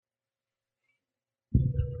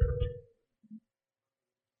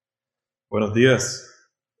Buenos días.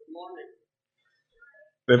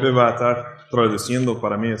 Pepe va a estar traduciendo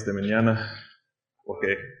para mí esta mañana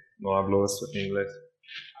porque no hablo inglés.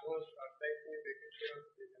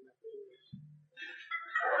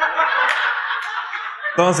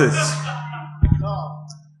 Entonces,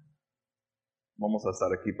 vamos a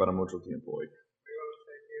estar aquí para mucho tiempo hoy.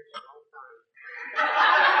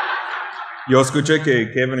 Yo escuché que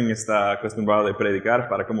Kevin está acostumbrado a predicar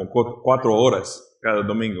para como 4 horas cada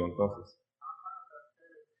domingo, entonces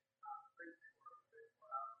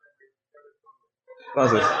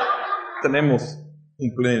tenemos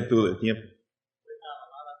un plenitud de tiempo.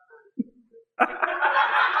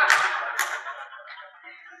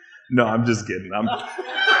 No, I'm just kidding.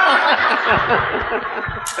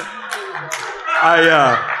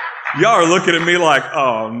 Y'all are looking at me like,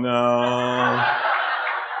 oh no.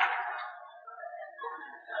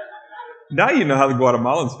 Now you know how the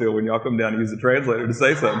Guatemalans feel when y'all come down and use the translator to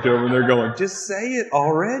say something to them, and they're going, just say it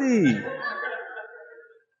already.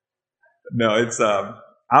 No, it's,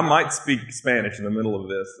 I might speak Spanish in the middle of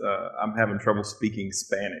this. I'm having trouble speaking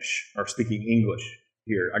Spanish, or speaking English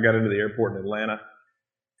here. I got into the airport in Atlanta,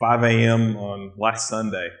 5 a.m. on last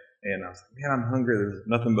Sunday, and I was like, man, I'm hungry. There's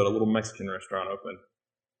nothing but a little Mexican restaurant open.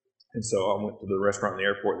 And so I went to the restaurant in the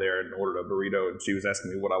airport there and ordered a burrito, and she was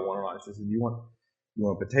asking me what I wanted. She said, you want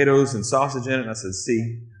potatoes and sausage in it? And I said,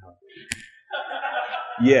 see.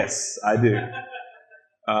 Yes, I do.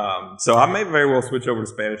 So I may very well switch over to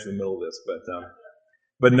Spanish in the middle of this,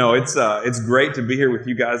 but no, it's great to be here with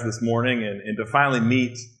you guys this morning and to finally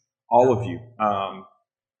meet all of you.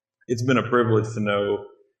 It's been a privilege to know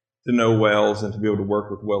Wells and to be able to work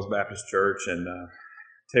with Wells Baptist Church. And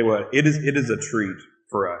tell you what, it is a treat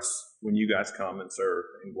for us when you guys come and serve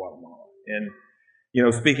in Guatemala. And you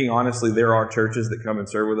know, speaking honestly, there are churches that come and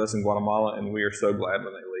serve with us in Guatemala, and we are so glad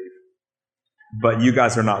when they leave. But you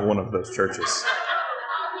guys are not one of those churches.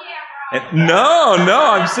 And no,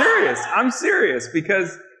 I'm serious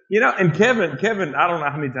because, you know, and Kevin, I don't know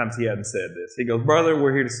how many times he hasn't said this. He goes, brother,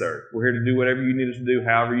 we're here to serve. We're here to do whatever you need us to do,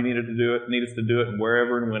 however you need us to do it, and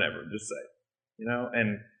wherever and whenever. Just say, you know,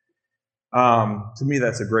 and to me,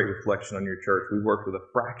 that's a great reflection on your church. We worked with a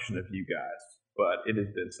fraction of you guys, but it has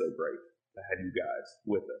been so great to have you guys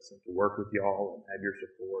with us and to work with y'all and have your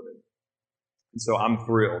support. And so I'm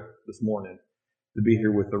thrilled this morning to be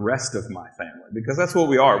here with the rest of my family, because that's what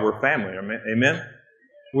we are. We're family. Amen?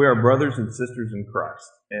 We are brothers and sisters in Christ.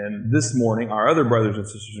 And this morning, our other brothers and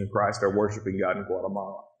sisters in Christ are worshiping God in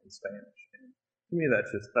Guatemala in Spanish. And to me,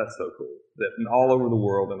 that's so cool. That all over the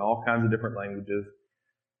world, in all kinds of different languages,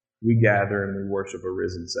 we gather and we worship a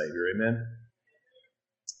risen Savior. Amen?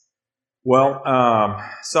 Well,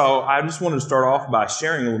 so I just wanted to start off by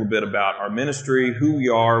sharing a little bit about our ministry, who we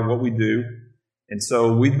are, what we do. And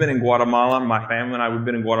so we've been in Guatemala, my family and I, we've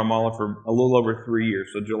been in Guatemala for a little over 3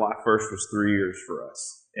 years. So July 1st was 3 years for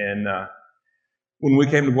us. And when we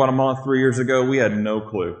came to Guatemala 3 years ago, we had no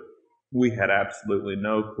clue. We had absolutely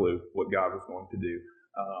no clue what God was going to do.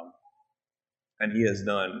 And He has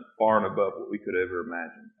done far and above what we could ever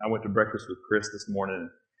imagine. I went to breakfast with Chris this morning,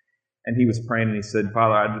 and he was praying, and he said,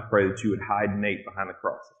 Father, I just pray that you would hide Nate behind the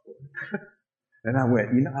cross. And I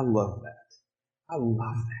went, you know, I love that. I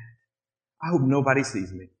love that. I hope nobody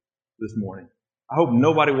sees me this morning. I hope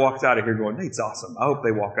nobody walks out of here going, Nate's awesome. I hope they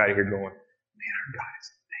walk out of here going, man, our God is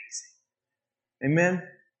amazing. Amen?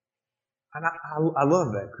 And I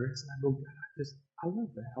love that, Chris. And I go, God, I love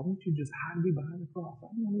that. I want you to just hide me behind the cross. I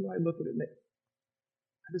don't want anybody looking at me.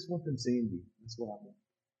 I just want them seeing you. That's what I want.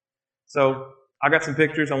 So I got some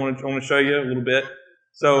pictures I want to show you a little bit.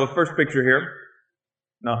 So the first picture here,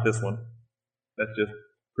 not this one. That's just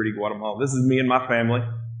pretty Guatemala. This is me and my family.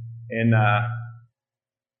 And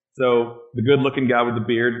so the good-looking guy with the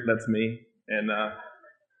beard, that's me. And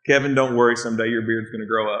Kevin, don't worry, someday your beard's going to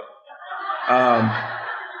grow up.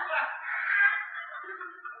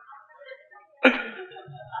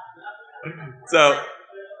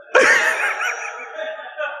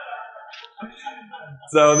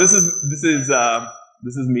 So this is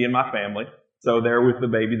me and my family. So there with the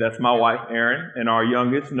baby, that's my wife, Erin, and our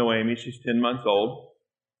youngest, Noemi. She's 10 months old.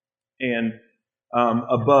 And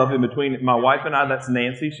above, in between my wife and I, that's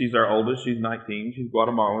Nancy. She's our oldest. She's 19. She's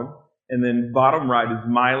Guatemalan. And then bottom right is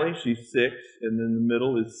Miley. She's 6. And then the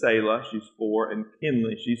middle is Selah. She's 4. And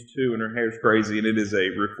Kinley. She's 2. And her hair's crazy. And it is a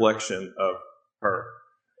reflection of her.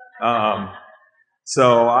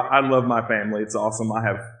 So I love my family. It's awesome. I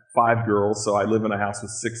have 5 girls. So I live in a house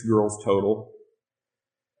with 6 girls total.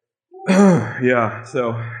 Yeah.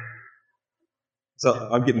 So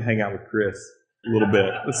I'm getting to hang out with Chris a little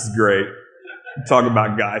bit. This is great. Talk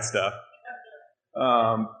about guy stuff.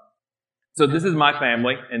 So So this is my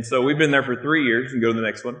family, and so we've been there for 3 years. You can go to the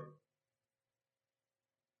next one.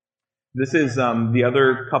 This is the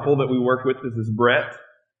other couple that we work with. This is Brett,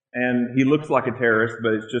 and he looks like a terrorist,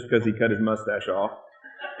 but it's just because he cut his mustache off.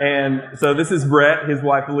 And so this is Brett, his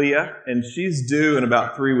wife Leah, and she's due in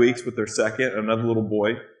about 3 weeks with their second, another little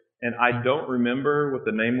boy. And I don't remember what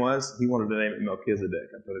the name was. He wanted to name it Melchizedek.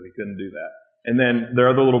 I told him he couldn't do that. And then their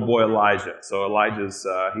other little boy, Elijah. So Elijah's,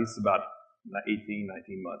 he's about 18,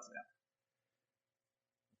 19 months now.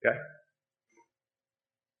 Okay.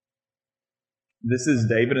 This is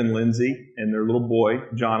David and Lindsay and their little boy,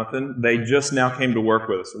 Jonathan. They just now came to work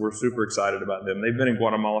with us, so we're super excited about them. They've been in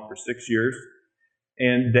Guatemala for 6 years.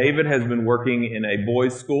 And David has been working in a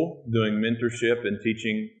boys' school, doing mentorship and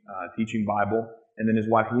teaching Bible. And then his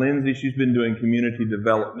wife, Lindsay, she's been doing community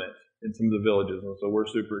development in some of the villages. And so we're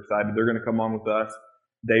super excited. They're going to come on with us.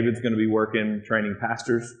 David's going to be working, training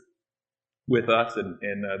pastors with us, and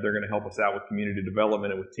they're going to help us out with community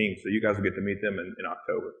development and with teams. So you guys will get to meet them in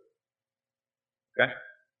October. Okay?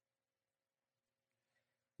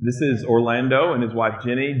 This is Orlando and his wife,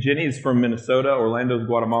 Jenny. Jenny's from Minnesota. Orlando's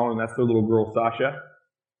Guatemalan, and that's their little girl, Sasha.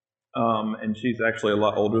 And she's actually a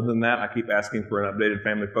lot older than that. I keep asking for an updated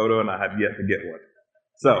family photo, and I have yet to get one.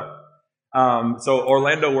 So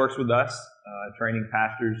Orlando works with us, training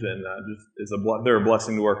pastors, and they're a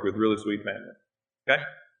blessing to work with. Really sweet family. Okay.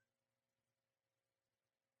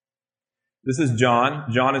 This is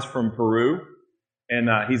John. John is from Peru, and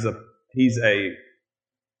he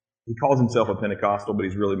calls himself a Pentecostal, but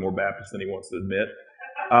he's really more Baptist than he wants to admit.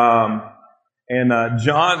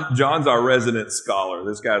 John's our resident scholar.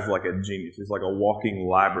 This guy's like a genius. He's like a walking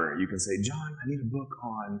library. You can say, John, I need a book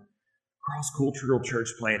on cross-cultural church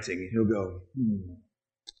planting. And he'll go,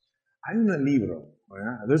 hay un libro.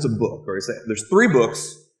 There's a book. Or he say, there's 3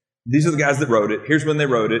 books. These are the guys that wrote it. Here's when they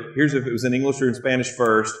wrote it. Here's if it was in English or in Spanish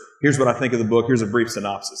first. Here's what I think of the book. Here's a brief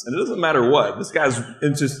synopsis. And it doesn't matter what. This guy's,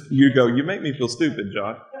 it's just, you go, you make me feel stupid,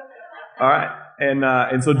 John. All right.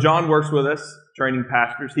 And so John works with us, training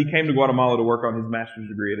pastors. He came to Guatemala to work on his master's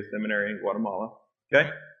degree at a seminary in Guatemala.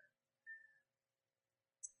 Okay.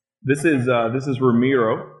 This is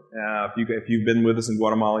Ramiro. If you've been with us in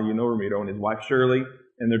Guatemala, you know Ramiro and his wife Shirley,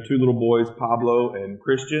 and their 2 little boys, Pablo and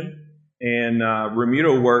Christian. And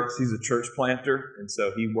Ramiro works. He's a church planter, and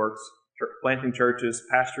so he works planting churches,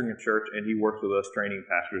 pastoring a church, and he works with us training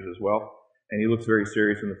pastors as well. And he looks very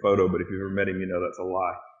serious in the photo, but if you've ever met him, you know that's a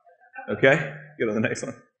lie. Okay, go to the next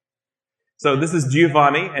one. So this is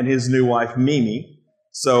Giovanni and his new wife, Mimi.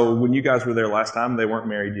 So when you guys were there last time, they weren't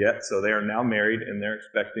married yet. So they are now married, and they're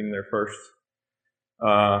expecting their first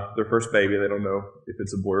baby. They don't know if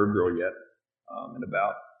it's a boy or a girl yet. In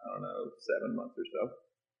about, 7 months or so.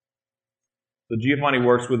 So Giovanni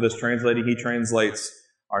works with us translating. He translates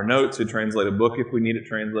our notes. He translates a book if we need it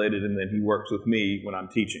translated, and then he works with me when I'm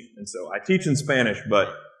teaching. And so I teach in Spanish,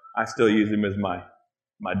 but I still use him as my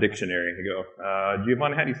dictionary. I go,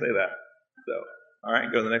 Giovanni, how do you say that? So, all right,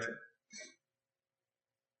 go to the next one.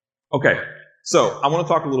 Okay, so I want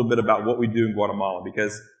to talk a little bit about what we do in Guatemala,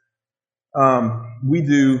 because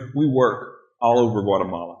we work all over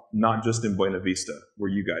Guatemala, not just in Buena Vista, where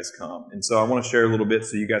you guys come. And so I want to share a little bit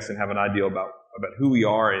so you guys can have an idea about who we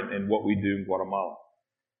are and what we do in Guatemala.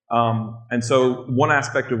 And so one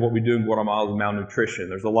aspect of what we do in Guatemala is malnutrition.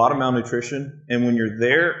 There's a lot of malnutrition, and when you're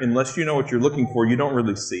there, unless you know what you're looking for, you don't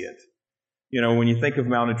really see it. You know, when you think of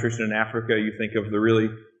malnutrition in Africa, you think of the really,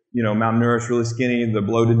 malnourished, really skinny, the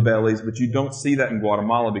bloated bellies, but you don't see that in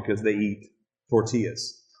Guatemala because they eat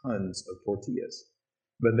tortillas, tons of tortillas.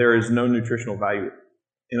 But there is no nutritional value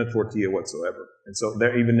in a tortilla whatsoever. And so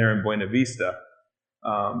even there in Buena Vista,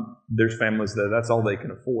 there's families that's all they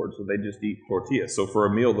can afford, so they just eat tortillas. So for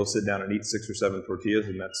a meal, they'll sit down and eat 6 or 7 tortillas,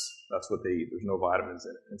 and that's what they eat. There's no vitamins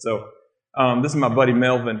in it. And so this is my buddy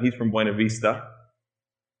Melvin. He's from Buena Vista.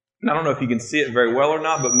 And I don't know if you can see it very well or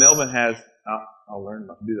not, but Melvin has, I'll learn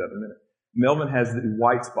not to do that in a minute. Melvin has the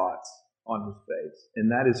white spots on his face,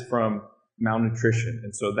 and that is from malnutrition.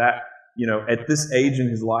 And so that, at this age in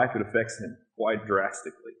his life, it affects him quite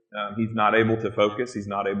drastically. He's not able to focus. He's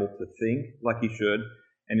not able to think like he should,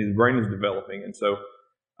 and his brain is developing. And so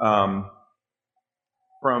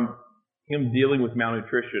from him dealing with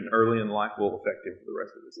malnutrition early in life will affect him for the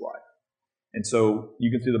rest of his life. And so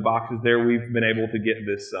you can see the boxes there. We've been able to get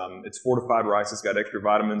this, it's fortified rice. It's got extra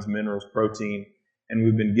vitamins, minerals, protein, and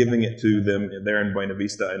we've been giving it to them there in Buena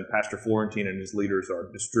Vista, and Pastor Florentine and his leaders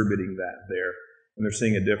are distributing that there, and they're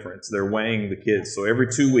seeing a difference. They're weighing the kids. So every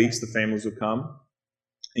 2 weeks, the families will come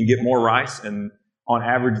and get more rice, and on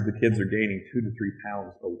average, the kids are gaining 2 to 3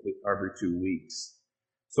 pounds every 2 weeks.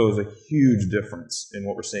 So it's a huge difference in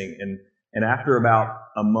what we're seeing. And And after about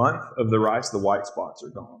a month of the rice, the white spots are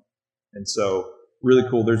gone. And so really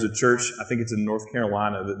cool. There's a church, I think it's in North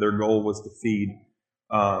Carolina, that their goal was to feed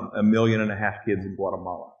 1.5 million kids in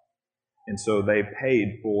Guatemala. And so they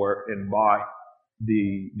paid for and bought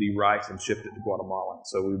the rice and shipped it to Guatemala.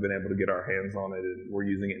 So we've been able to get our hands on it, and we're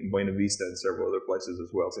using it in Buena Vista and several other places as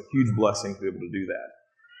well. It's a huge blessing to be able to do that.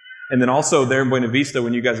 And then also there in Buena Vista,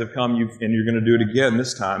 when you guys have come, and you're going to do it again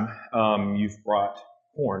this time, you've brought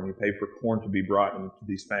corn. You paid for corn to be brought into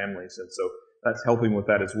these families. And so that's helping with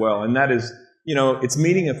that as well. And that is, it's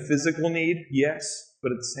meeting a physical need, yes,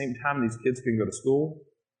 but at the same time, these kids can go to school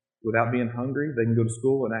without being hungry. They can go to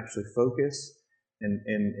school and actually focus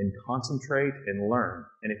and concentrate and learn.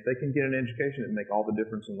 And if they can get an education, it make all the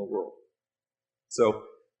difference in the world. So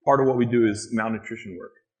part of what we do is malnutrition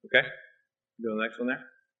work. Okay? Go to the next one there.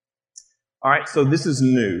 All right, so this is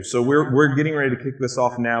new. So we're getting ready to kick this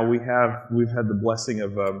off now. We've had the blessing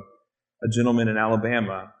of a gentleman in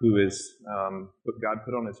Alabama who is God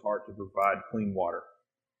put on his heart to provide clean water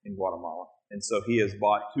in Guatemala. And so he has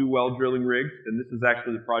bought 2 well drilling rigs, and this is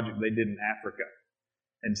actually the project they did in Africa.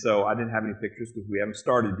 And so I didn't have any pictures because we haven't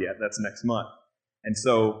started yet. That's next month. And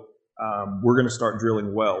so we're going to start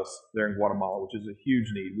drilling wells there in Guatemala, which is a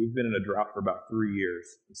huge need. We've been in a drought for about 3 years.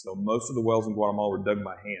 And so most of the wells in Guatemala were dug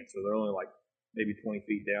by hand. So they're only like maybe 20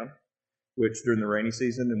 feet down, which during the rainy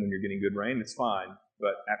season and when you're getting good rain, it's fine.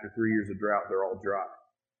 But after 3 years of drought, they're all dry.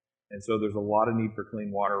 And so there's a lot of need for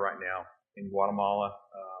clean water right now in Guatemala.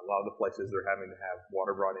 A lot of the places they're having to have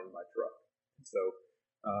water brought in by truck. So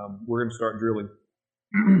we're going to start drilling.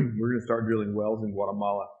 We're going to start drilling wells in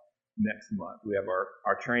Guatemala next month. We have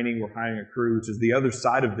our training. We're hiring a crew, which is the other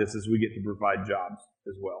side of this, is we get to provide jobs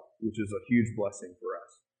as well, which is a huge blessing for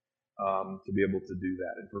us to be able to do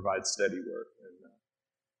that and provide steady work. And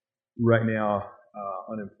right now,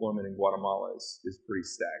 unemployment in Guatemala is pretty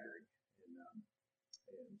staggering.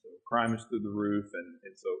 And so crime is through the roof.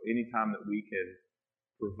 And so anytime that we can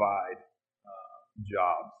provide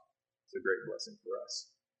jobs, it's a great blessing for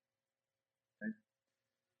us.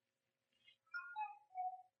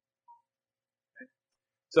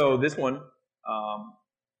 So this one,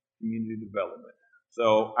 community development.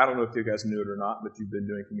 So I don't know if you guys knew it or not, but you've been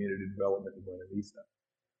doing community development in Buena Vista.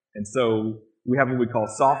 And so we have what we call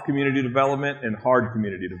soft community development and hard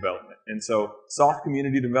community development. And so soft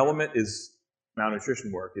community development is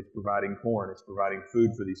malnutrition work. It's providing corn. It's providing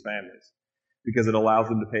food for these families because it allows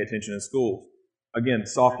them to pay attention in schools. Again,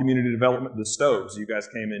 soft community development, the stoves. You guys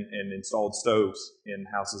came in and installed stoves in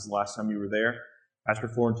houses the last time you were there. Pastor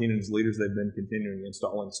Florentine and his leaders, they've been continuing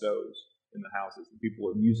installing stoves in the houses. The people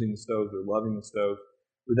are using the stoves, they're loving the stove.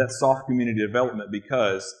 But that's soft community development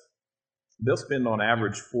because they'll spend on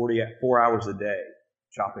average 4 hours a day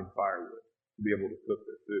chopping firewood to be able to cook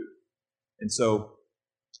their food. And so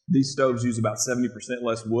these stoves use about 70%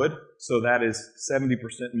 less wood, so that is 70%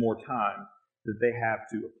 more time that they have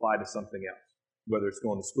to apply to something else, whether it's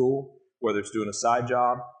going to school, whether it's doing a side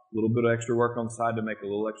job, a little bit of extra work on the side to make a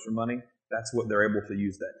little extra money. That's what they're able to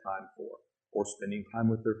use that time for, or spending time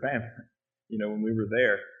with their family. When we were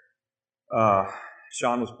there,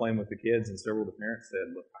 Sean was playing with the kids, and several of the parents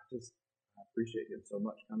said, "Look, I appreciate him so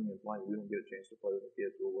much coming and playing. We don't get a chance to play with the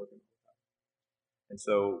kids. We're working." And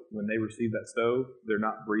so when they receive that stove, they're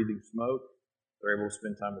not breathing smoke. They're able to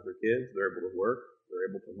spend time with their kids. They're able to work. They're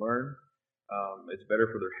able to learn. It's better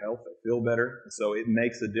for their health. They feel better. And so it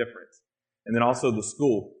makes a difference. And then also the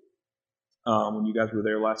school. When you guys were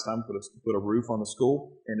there last time, put a roof on the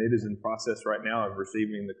school, and it is in process right now of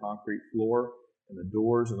receiving the concrete floor and the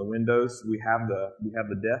doors and the windows. We have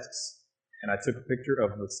the desks, and I took a picture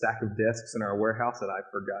of the stack of desks in our warehouse that I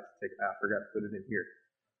forgot to put it in here.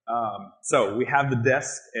 So we have the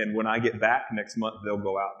desks, and when I get back next month, they'll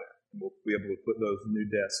go out there, and we'll be able to put those new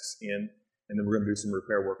desks in, and then we're going to do some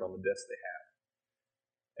repair work on the desks they have,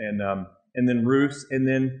 and then roofs, and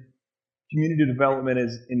then community development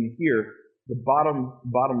is in here. The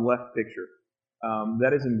bottom left picture,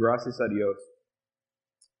 that is in Gracias a Dios.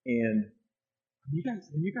 And have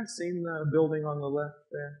you guys seen the building on the left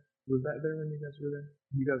there? Was that there when you guys were there?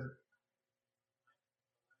 You guys?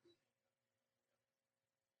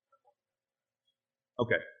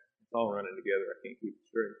 Okay, it's all running together. I can't keep it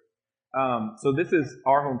straight. So this is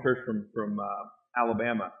our home church from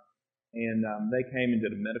Alabama, and they came and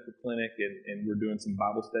did a medical clinic, and we're doing some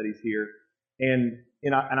Bible studies here. And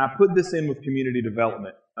I put this in with community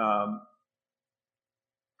development.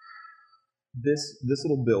 This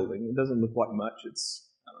little building, it doesn't look like much. It's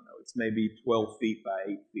maybe 12 feet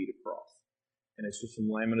by 8 feet across. And it's just some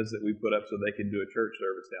laminates that we put up so they can do a church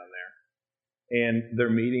service down there. And they're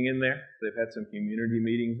meeting in there. They've had some community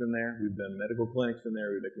meetings in there. We've done medical clinics in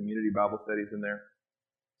there. We've done community Bible studies in there.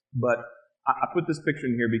 But I put this picture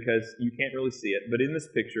in here because you can't really see it. But in this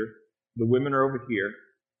picture, the women are over here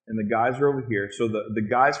and the guys are over here. So the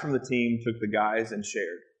guys from the team took the guys and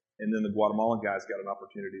shared. And then the Guatemalan guys got an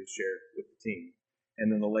opportunity to share with the team.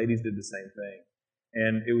 And then the ladies did the same thing.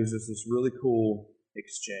 And it was just this really cool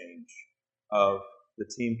exchange of the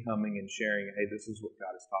team coming and sharing, hey, this is what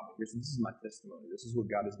God has taught me. This is my testimony. This is what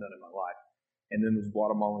God has done in my life. And then those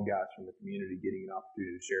Guatemalan guys from the community getting an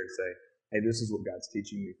opportunity to share and say, hey, this is what God's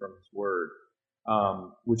teaching me from His Word,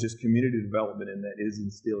 which is community development, and that is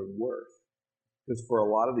instilling worth. Because for a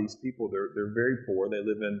lot of these people, they're very poor. They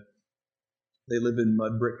live in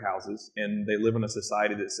mud brick houses, and they live in a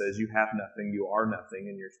society that says you have nothing, you are nothing,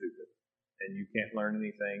 and you're stupid, and you can't learn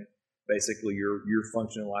anything. Basically, your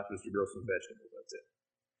function in life is to grow some vegetables. That's it.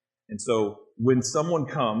 And so when someone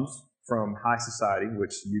comes from high society,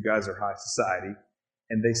 which you guys are high society,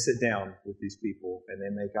 and they sit down with these people and they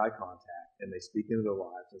make eye contact and they speak into their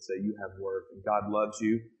lives and say, you have worth and God loves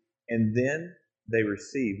you, and then they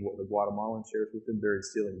receive what the Guatemalan shares with them, they're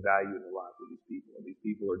instilling value in the lives of these people. And these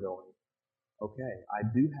people are going, okay, I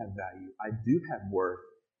do have value. I do have worth.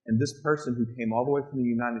 And this person who came all the way from the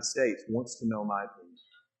United States wants to know my opinion.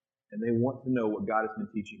 And they want to know what God has been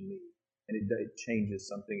teaching me. And it changes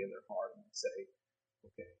something in their heart. And they say,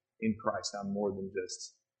 okay, in Christ, I'm more than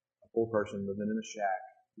just a poor person living in a shack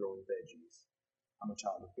growing veggies. I'm a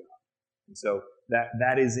child of God. And so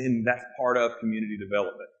that's part of community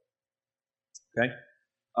development. Okay?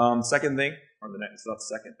 Second thing, or the next, not the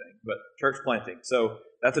second thing, but church planting. So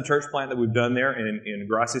that's a church plant that we've done there in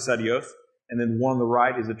Gracias a Dios. And then one on the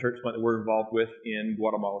right is a church plant that we're involved with in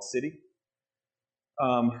Guatemala City.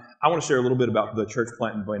 I want to share a little bit about the church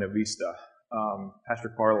plant in Buena Vista. Pastor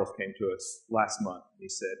Carlos came to us last month. He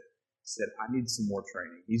said, I need some more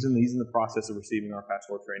training. He's in the process of receiving our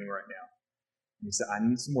pastoral training right now. And he said, I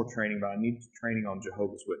need some more training, but I need training on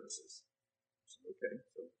Jehovah's Witnesses. I said, okay,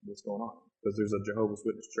 so what's going on? Because there's a Jehovah's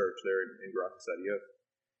Witness church there in Gracias a Dios.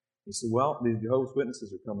 He said, well, these Jehovah's Witnesses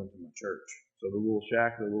are coming to my church. So the little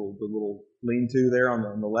shack, the little lean-to there on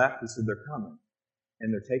the left, he said, they're coming. And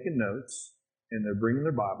they're taking notes, and they're bringing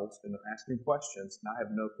their Bibles, and they're asking questions, and I have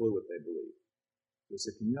no clue what they believe. So he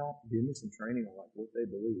said, can y'all give me some training on like what they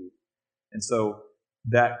believe? And so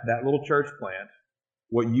that little church plant,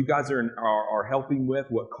 what you guys are helping with,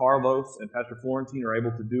 what Carlos and Pastor Florentine are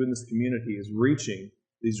able to do in this community is reaching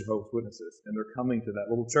these Jehovah's Witnesses. And they're coming to that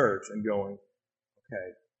little church and going, okay,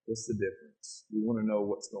 what's the difference? We want to know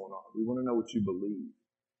what's going on. We want to know what you believe.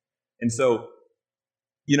 And so,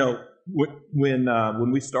 you know,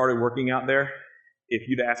 when we started working out there, if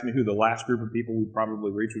you'd asked me who the last group of people we'd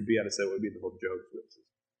probably reach would be, I'd have said it would be the whole Jehovah's Witnesses.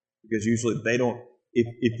 Because usually they don't,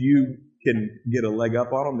 if you can get a leg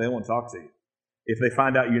up on them, they won't talk to you. If they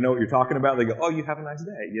find out you know what you're talking about, they go, oh, you have a nice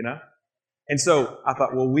day, you know? And so I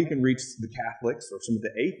thought, well, we can reach the Catholics or some of the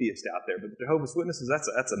atheists out there, but the Jehovah's Witnesses, that's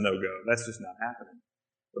a no-go. That's just not happening.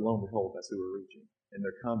 But lo and behold, that's who we're reaching. And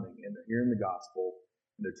they're coming, and they're hearing the gospel,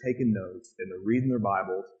 and they're taking notes, and they're reading their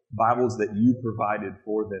Bibles that you provided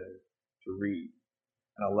for them to read.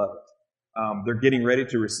 And I love it. They're getting ready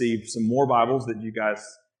to receive some more Bibles that you guys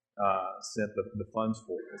sent the funds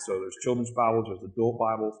for. And so there's children's Bibles, there's adult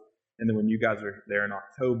Bibles, and then when you guys are there in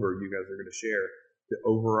October, you guys are going to share the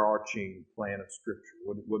overarching plan of Scripture,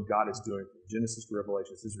 what God is doing from Genesis to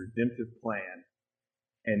Revelation, His redemptive plan,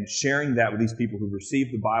 and sharing that with these people who receive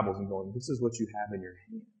the Bibles and going, this is what you have in your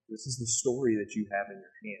hand. This is the story that you have in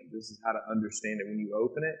your hand. This is how to understand it. When you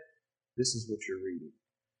open it, this is what you're reading.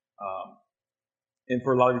 And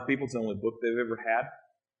for a lot of these people, it's the only book they've ever had.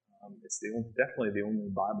 It's definitely the only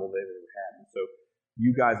Bible they've ever had. And so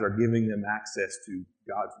you guys are giving them access to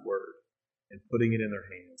God's Word and putting it in their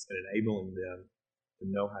hands and enabling them to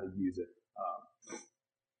know how to use it.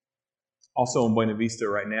 Also in Buena Vista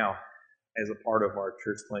right now, as a part of our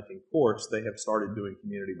church planting course, they have started doing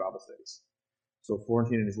community Bible studies. So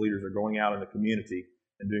Florentine and his leaders are going out in the community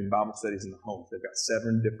and doing Bible studies in the homes. They've got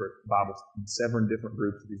 7 different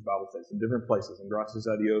groups of these Bible studies in different places, in Gracias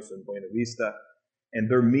a Dios and Buena Vista. And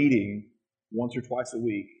they're meeting once or twice a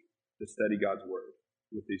week to study God's Word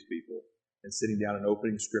with these people and sitting down and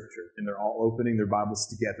opening Scripture. And they're all opening their Bibles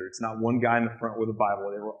together. It's not one guy in the front with a Bible.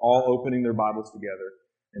 They were all opening their Bibles together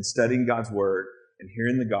and studying God's Word and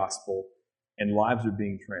hearing the gospel, and lives are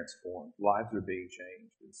being transformed. Lives are being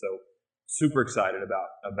changed. And so super excited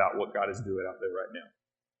about what God is doing out there right now.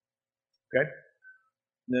 Okay?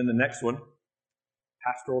 And then the next one,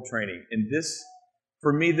 pastoral training. And this,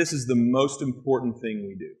 for me, this is the most important thing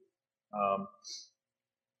we do.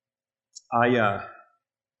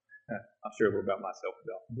 I'll share a little bit about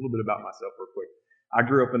myself real quick. I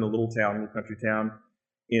grew up in a little country town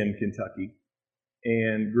in Kentucky,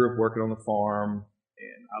 and grew up working on the farm,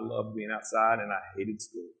 and I loved being outside, and I hated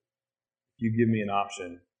school. If you give me an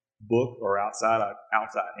option, book or outside,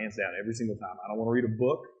 hands down, every single time. I don't want to read a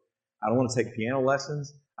book. I don't want to take piano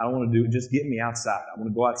lessons. I don't want to just get me outside. I want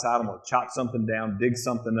to go outside. I want to chop something down, dig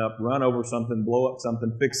something up, run over something, blow up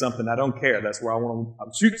something, fix something. I don't care. That's where I want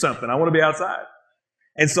to shoot something. I want to be outside.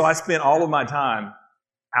 And so I spent all of my time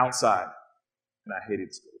outside, and I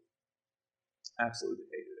hated school. Absolutely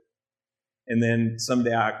hated it. And then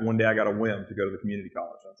one day I got a whim to go to the community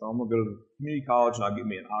college. I thought, I'm going to go to the community college and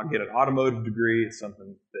I'll get an automotive degree. It's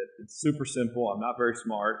something that it's super simple. I'm not very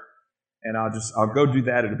smart. And I'll go do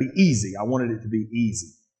that. It'll be easy. I wanted it to be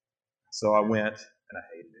easy. So I went and I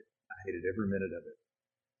hated it. I hated every minute of it.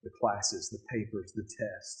 The classes, the papers, the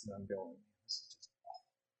tests. And I'm going, this is just awful.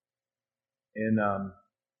 And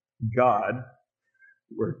God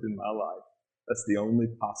worked in my life. That's the only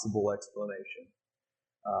possible explanation.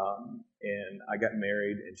 And I got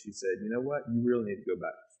married, and she said, "You know what? You really need to go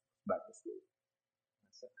back to school."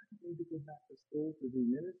 I said, "I don't need to go back to school to do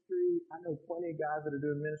ministry. I know plenty of guys that are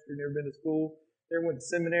doing ministry, never been to school. They went to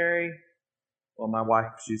seminary." Well, my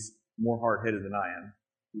wife, she's more hard-headed than I am,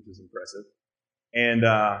 which is impressive. And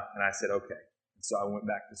I said, "Okay." And so I went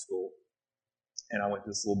back to school, and I went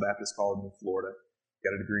to this little Baptist college in Florida,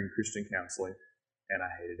 got a degree in Christian counseling, and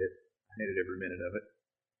I hated it. I hated every minute of it.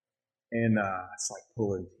 And it's like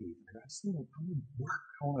pulling teeth. I just want to work.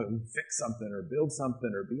 I want to fix something or build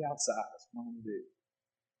something or be outside. That's what I want to do.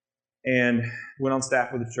 And went on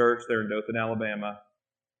staff with the church there in Dothan, Alabama.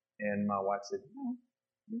 And my wife said, "No,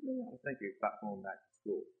 you really ought to think about going back to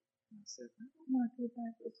school." And I said, "I don't want to go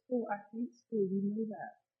back to school. I hate school. You know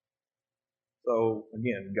that." So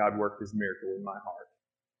again, God worked His miracle in my heart.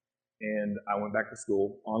 And I went back to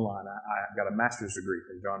school online. I got a master's degree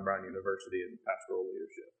from John Brown University in pastoral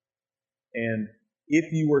leadership. And if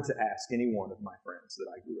you were to ask any one of my friends that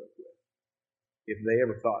I grew up with, if they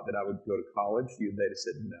ever thought that I would go to college, they'd have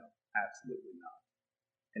said, "No, absolutely not."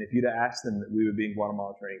 And if you'd have asked them that we would be in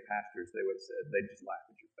Guatemala training pastors, they would have said, they'd just laugh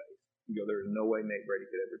at your face. You go, "There's no way Nate Brady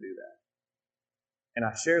could ever do that." And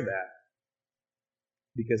I share that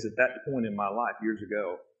because at that point in my life, years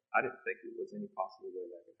ago, I didn't think there was any possible way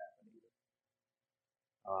that could happen either.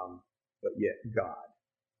 But yet God,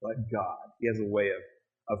 He has a way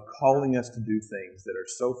of calling us to do things that are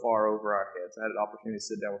so far over our heads. I had an opportunity to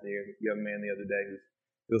sit down with a young man the other day who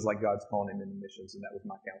feels like God's calling him into missions, and that was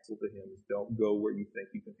my counsel to him, is don't go where you think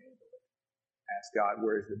you can handle it. Ask God,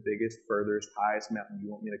 where is the biggest, furthest, highest mountain you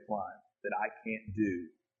want me to climb that I can't do?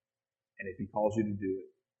 And if He calls you to do it,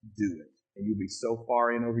 do it. And you'll be so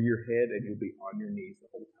far in over your head, and you'll be on your knees the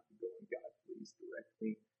whole time going, "God, please direct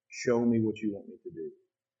me. Show me what you want me to do."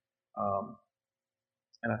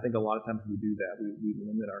 And I think a lot of times we do that. We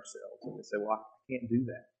limit ourselves. And we say, "Well, I can't do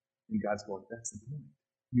that." And God's going, "That's the point.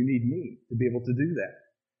 You need me to be able to do that.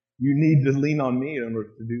 You need to lean on me in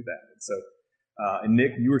order to do that." And so, and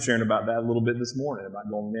Nick, you were sharing about that a little bit this morning,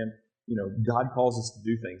 about going, man, God calls us to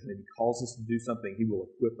do things. And if He calls us to do something, He will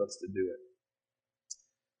equip us to do it.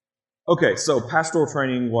 Okay, so pastoral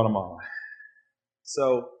training in Guatemala.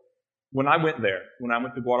 So when I went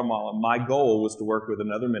to Guatemala, my goal was to work with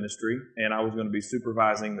another ministry, and I was going to be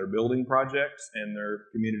supervising their building projects and their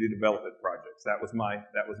community development projects. That was my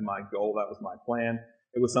goal. That was my plan.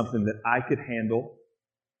 It was something that I could handle,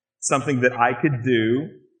 something that I could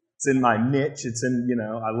do. It's in my niche. It's in,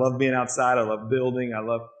 I love being outside. I love building.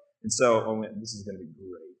 And so I went, this is going to be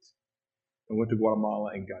great. I went to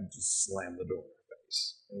Guatemala, and God just slammed the door in our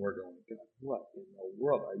face. And we're going, "God, what in the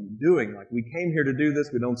world are you doing? Like, we came here to do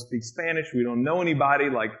this. We don't speak Spanish. We don't know anybody.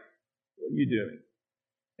 Like, what are you doing?"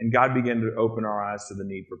 And God began to open our eyes to the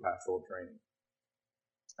need for pastoral training.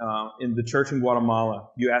 In the church in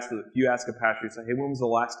Guatemala, if you ask a pastor, you say, "Hey, when was the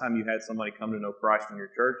last time you had somebody come to know Christ in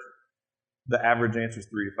your church?" The average answer is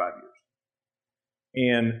 3 to 5 years.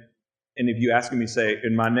 And if you ask him, you say,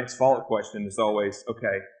 and my next follow-up question is always,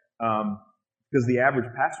 okay, because the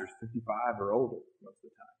average pastor is 55 or older most of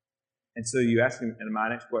the time. And so you ask him, and my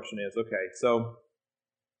next question is, okay, so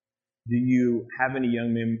do you have any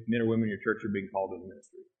young men or women in your church who are being called to the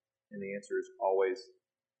ministry? And the answer is always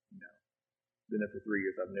no. Been there for 3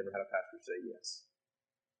 years. I've never had a pastor say yes.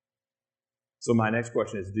 So my next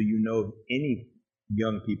question is, do you know of any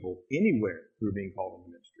young people anywhere who are being called to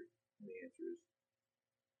the ministry? And the answer is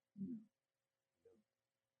no.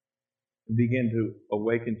 Begin to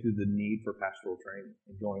awaken to the need for pastoral training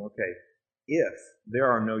and going, okay, if there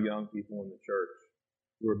are no young people in the church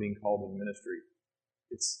who are being called to ministry,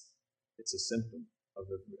 it's a symptom of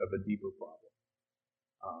a deeper problem.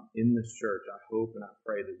 in this church, I hope and I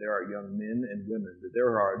pray that there are young men and women, that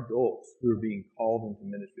there are adults who are being called into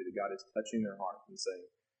ministry, that God is touching their hearts and saying,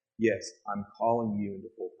 yes, I'm calling you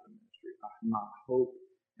into full-time ministry. My hope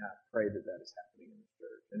and I pray that that is happening in the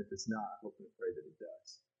church. And if it's not, I hope and pray that it does.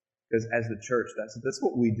 Because as the church, that's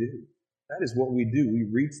what we do. That is what we do. We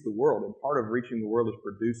reach the world, and part of reaching the world is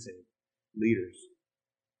producing leaders.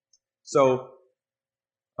 So,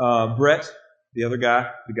 Brett, the other guy,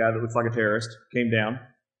 the guy that looks like a terrorist, came down.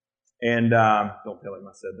 And don't tell him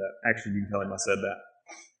I said that. Actually, you can tell him I said that.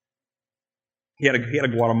 He had a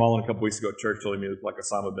Guatemalan a couple weeks ago at church told him he looked like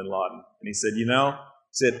Osama bin Laden. And he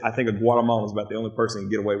said, I think a Guatemalan is about the only person who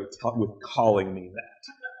can get away with calling me that.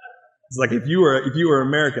 It's like if you were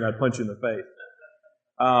American, I'd punch you in the face.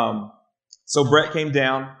 So Brett came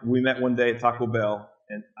down. We met one day at Taco Bell,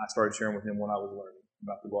 and I started sharing with him what I was learning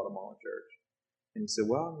about the Guatemalan church. And he said,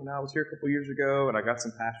 well, I was here a couple years ago, and I got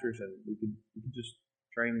some pastors, and we could just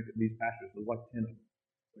train these pastors. There was like 10 of them.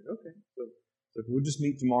 Like, okay. So we'll just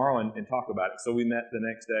meet tomorrow and talk about it. So we met the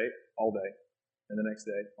next day, all day, and the next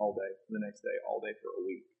day, all day, and the next day, all day for a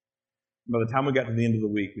week. By the time we got to the end of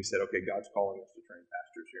the week, we said, okay, God's calling us to train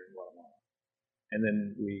pastors here in Guatemala. And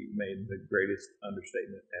then we made the greatest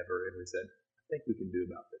understatement ever, and we said, I think we can do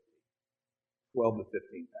about 12 to 15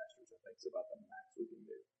 pastors, I think is about the max we can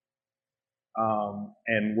do.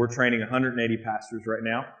 And we're training 180 pastors right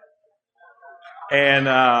now. And,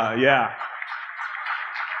 yeah.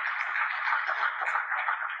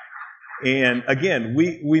 And again,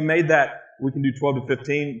 we made that, we can do 12 to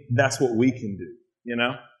 15. That's what we can do,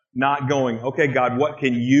 Not going, okay, God, what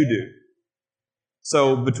can you do?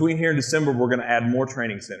 So between here and December, we're going to add more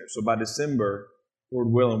training centers. So by December, Lord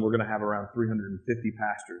willing, we're going to have around 350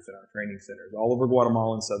 pastors in our training centers all over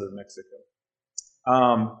Guatemala and southern Mexico.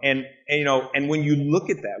 And when you look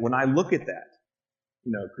at that, when I look at that,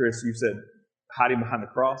 Chris, you said hiding behind the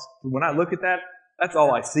cross. When I look at that, that's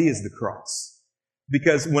all I see is the cross.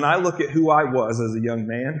 Because when I look at who I was as a young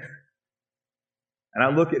man, and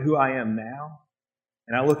I look at who I am now,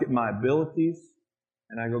 and I look at my abilities,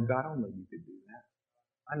 and I go, God, only you could do that.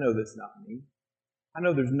 I know that's not me. I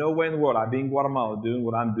know there's no way in the world I'd be in Guatemala doing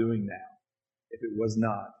what I'm doing now if it was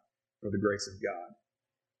not for the grace of God.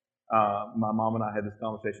 My mom and I had this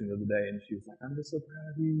conversation the other day, and she was like, I'm just so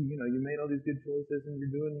proud of you. You made all these good choices, and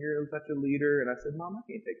you're such a leader. And I said, Mom, I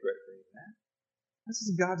can't take credit for any of that. This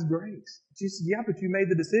is God's grace. She said, yeah, but you made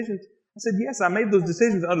the decisions. I said, yes, I made those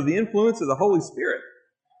decisions under the influence of the Holy Spirit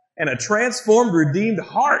and a transformed, redeemed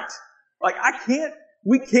heart. Like,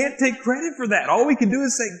 we can't take credit for that. All we can do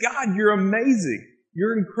is say, God, you're amazing.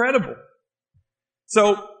 You're incredible.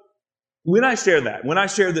 So when I share that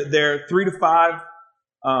there are 3 to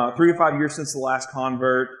 5 years since the last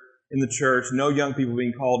convert in the church, no young people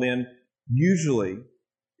being called in, usually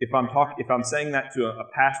if I'm saying that to a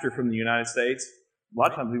pastor from the United States, a lot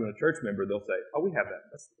of times even a church member, they'll say, oh, we have that.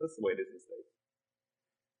 That's the way it is in the States.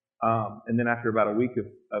 And then after about a week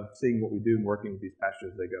of seeing what we do and working with these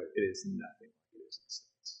pastors, they go, it is nothing like it is in the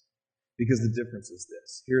States. Because the difference is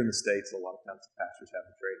this. Here in the States, a lot of times the pastors have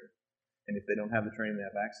the training. And if they don't have the training, they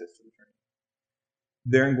have access to the training.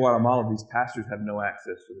 There in Guatemala, these pastors have no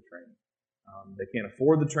access to the training. They can't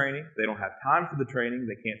afford the training. They don't have time for the training.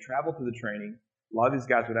 They can't travel to the training. A lot of these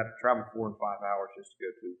guys would have to travel 4 and 5 hours just to go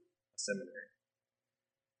to a seminary.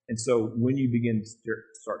 And so when you begin to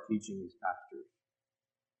start teaching these pastors,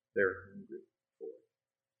 they're hungry for it.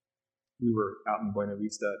 We were out in Buena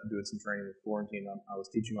Vista doing some training with Florentine. I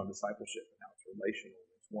was teaching on discipleship and how it's relational,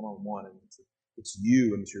 it's one-on-one, and it's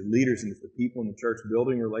you and it's your leaders and it's the people in the church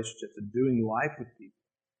building relationships and doing life with people.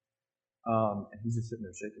 And he's just sitting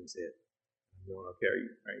there shaking his head. I'm going, okay,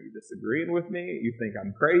 are you disagreeing with me? You think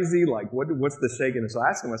I'm crazy? Like, what's the shaking? And so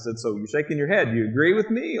I asked him, I said, so you're shaking your head. Do you agree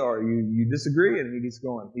with me or you disagree? And he's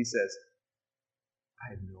going, he says,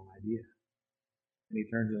 I have no idea. And he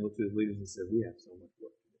turns and looks at his leaders and said, we have so much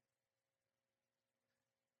work to do.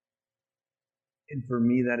 And for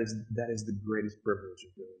me, that is the greatest privilege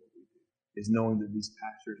of doing what we do, is knowing that these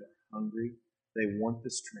pastors are hungry. They want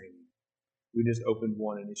this training. We just opened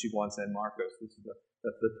one in Isiguan San Marcos. This is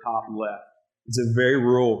the top left. It's a very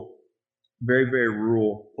rural, very, very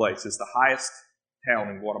rural place. It's the highest town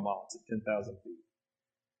in Guatemala. It's at 10,000 feet.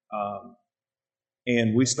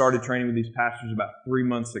 And we started training with these pastors about 3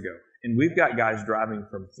 months ago. And we've got guys driving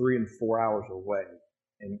from 3 and 4 hours away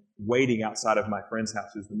and waiting outside of my friend's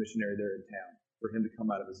house, who's the missionary there in town, for him to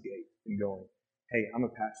come out of his gate and going, hey, I'm a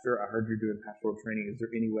pastor. I heard you're doing pastoral training. Is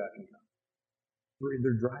there any way I can come?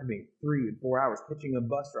 They're driving 3 and 4 hours, catching a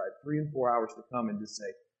bus ride 3 and 4 hours to come and just say,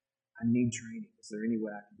 I need training. Is there any way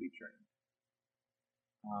I can be trained?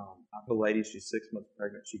 I have a lady, she's 6 months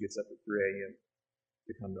pregnant. She gets up at 3 a.m.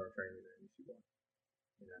 to come to our training room. She won't.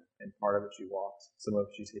 And part of it she walks. Some of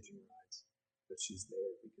it she's hitching rides. But she's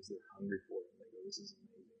there because they're hungry for it. And they go, this is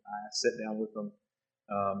amazing. I sat down with them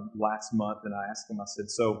last month and I asked them, I said,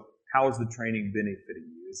 so how is the training benefiting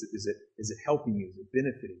you? Is it helping you? Is it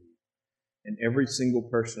benefiting you? And every single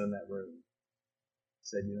person in that room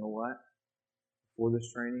said, you know what? Before this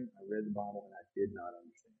training, I read the Bible and I did not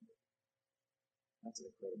understand it. That's an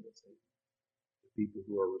incredible statement. The people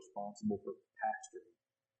who are responsible for pastoring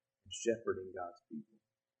and shepherding God's people.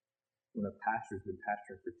 When a pastor's been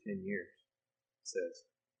pastoring for 10 years, says,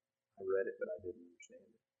 I read it, but I didn't understand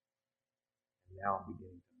it. And now I'm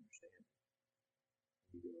beginning to understand it.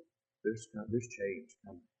 You go, there's change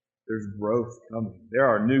coming. There's growth coming. There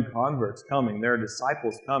are new converts coming. There are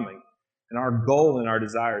disciples coming. And our goal and our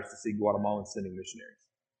desire is to see Guatemalans sending missionaries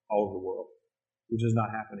all over the world, which is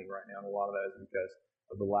not happening right now. And a lot of that is because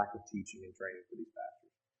of the lack of teaching and training for these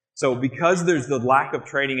pastors. So because there's the lack of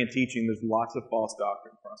training and teaching, there's lots of false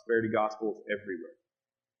doctrine. Prosperity gospels everywhere.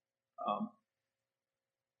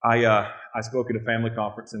 I spoke at a family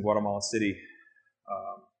conference in Guatemala City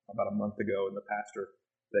about a month ago, and the pastor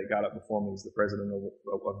that got up before me is the president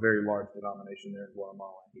of a very large denomination there in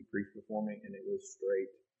Guatemala. He preached before me, and it was straight.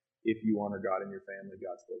 If you honor God in your family,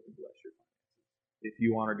 God's going to bless your finances. If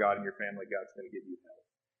you honor God in your family, God's going to give you health.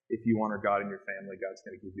 If you honor God in your family, God's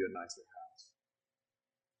going to give you a nicer house.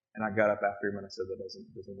 And I got up after him and I said, that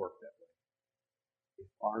doesn't work that way.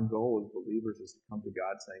 If our goal as believers is to come to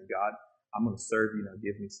God saying, God, I'm going to serve you, now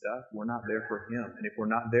give me stuff, we're not there for Him. And if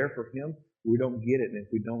we're not there for Him, we don't get it. And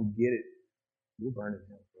if we don't get it, we'll burn in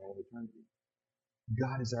hell for all eternity.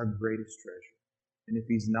 God is our greatest treasure. And if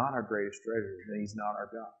He's not our greatest treasure, then He's not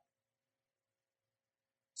our God.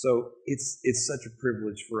 So it's such a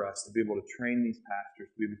privilege for us to be able to train these pastors,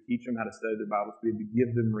 to be able to teach them how to study the Bible, to be able to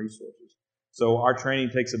give them resources. So our training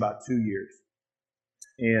takes about 2 years.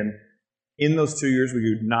 And in those 2 years, we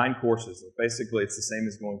do 9 courses. Basically, it's the same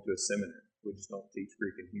as going to a seminary. We just don't teach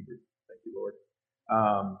Greek and Hebrew. Thank you, Lord.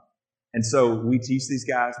 And so we teach these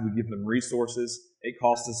guys. We give them resources. It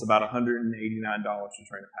costs us about $189 to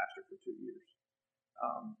train a pastor for 2 years.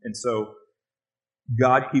 And so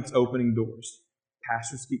God keeps opening doors.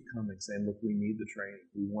 Pastors keep coming saying, look, we need the training.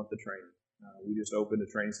 We want the training. We just opened a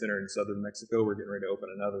training center in southern Mexico. We're getting ready to open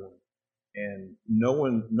another one. And no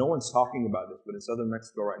one's talking about this, but in southern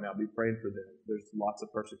Mexico right now, be praying for them. There's lots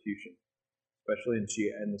of persecution, especially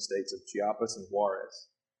in the states of Chiapas and Juarez.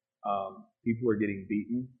 People are getting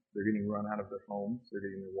beaten. They're getting run out of their homes. They're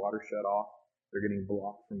getting their water shut off. They're getting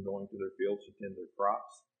blocked from going to their fields to tend their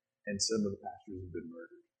crops. And some of the pastors have been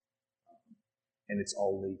murdered. And it's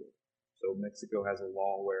all legal. So Mexico has a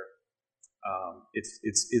law where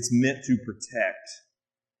it's meant to protect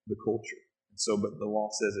the culture. So, but the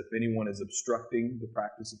law says if anyone is obstructing the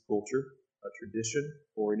practice of culture, a tradition,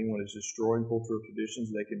 or anyone is destroying cultural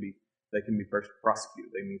traditions, they can be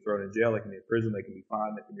prosecuted. They can be thrown in jail. They can be in prison. They can be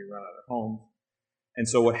fined. They can be run out of their homes. And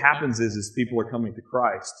so what happens is people are coming to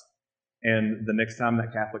Christ, and the next time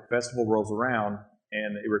that Catholic festival rolls around,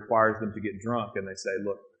 and it requires them to get drunk, and they say,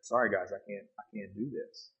 "Look, sorry guys, I can't do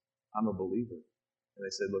this. I'm a believer." And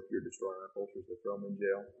they say, "Look, you're destroying our cultures." They throw them in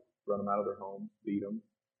jail, run them out of their homes, beat them,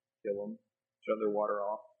 kill them, shut their water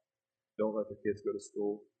off, don't let their kids go to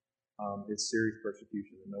school. It's serious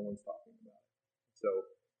persecution, and no one's talking about it. So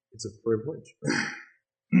it's a privilege.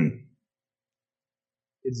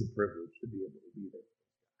 It's a privilege to be able to be there.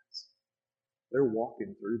 They're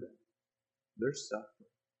walking through that. They're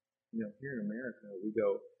suffering. Here in America, we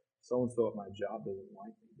go, so-and-so at my job doesn't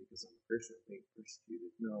like me because I'm a Christian, I'm being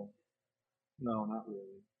persecuted. No, not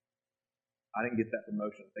really. I didn't get that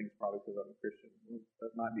promotion. I think it's probably because I'm a Christian. Well,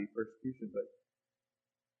 that might be persecution, but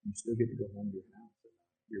you still get to go home to your house.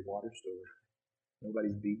 Your water's still there.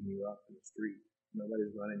 Nobody's beating you up in the street.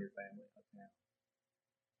 Nobody's running your family out of town.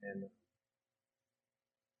 And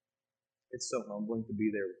it's so humbling to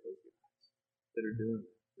be there with those guys that are doing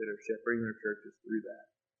that, that are shepherding their churches through that.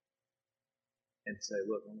 And say,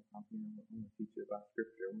 look, I'm going to teach you about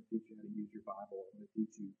Scripture. I'm going to teach you how to use your Bible. I'm going to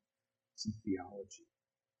teach you some theology.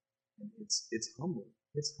 And it's humbling.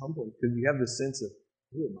 It's humbling because you have this sense of,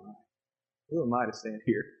 who am I? Who am I to stand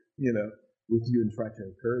here, with you and try to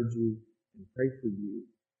encourage you and pray for you?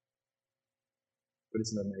 But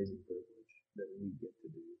it's an amazing privilege that we get to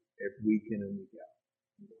do every week in and week out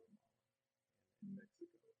in Mexico.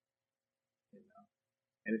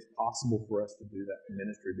 And it's possible for us to do that in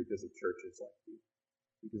ministry because of churches like you.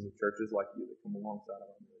 Because of churches like you that come alongside of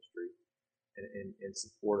our ministry and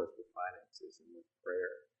support us with finances and with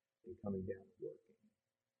prayer and coming down and working.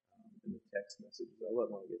 And the text messages. I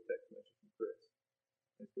love when I get text messages from Chris.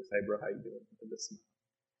 He goes, "Hey bro, how you doing?" And this smile.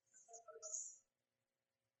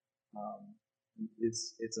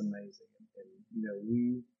 It's amazing, and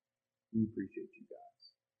we appreciate you guys.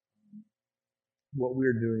 What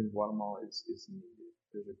we're doing in Guatemala is needed.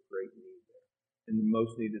 There's a great need there, and the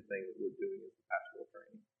most needed thing that we're doing is pastoral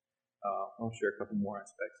training. I'll share a couple more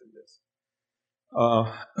aspects of this.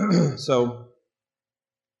 So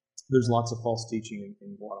there's lots of false teaching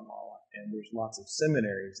in Guatemala, and there's lots of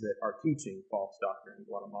seminaries that are teaching false doctrine in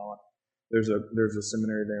Guatemala. There's a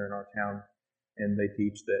seminary there in our town, and they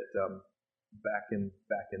teach that back in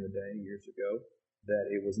the day, years ago,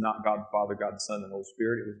 that it was not God the Father, God the Son, and the Holy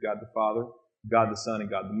Spirit. It was God the Father, God the Son, and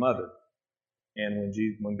God the Mother. And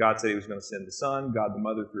when God said He was going to send the Son, God the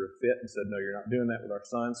Mother threw a fit and said, "No, you're not doing that with our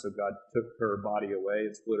Son." So God took her body away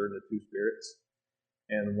and split her into two spirits.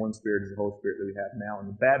 And one spirit is the Holy Spirit that we have now. And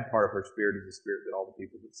the bad part of her spirit is the spirit that all the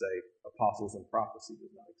people that say apostles and prophecy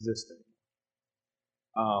does not exist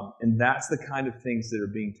anymore. And that's the kind of things that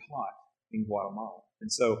are being taught in Guatemala.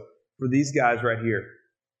 And so for these guys right here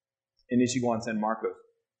in Isiguan San Marcos,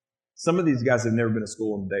 some of these guys have never been to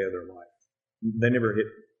school in a day of their life. They never hit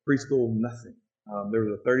preschool, nothing. There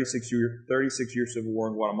was a 36-year civil war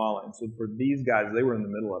in Guatemala. And so for these guys, they were in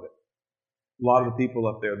the middle of it. A lot of the people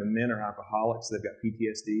up there, the men are alcoholics. They've got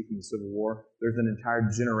PTSD from the Civil War. There's an entire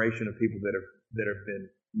generation of people that have been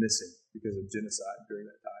missing because of genocide during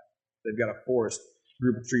that time. They've got a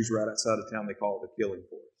group of trees right outside of town. They call it the killing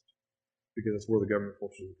forest because it's where the government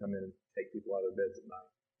forces will come in and take people out of their beds at night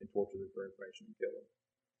and torture them for information and kill them.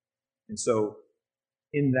 And so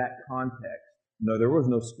in that context, no, there was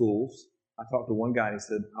no schools. I talked to one guy and he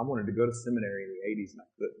said, I wanted to go to seminary in the 80s and I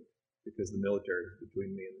couldn't because the military was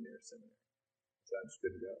between me and the nearest seminary. So I just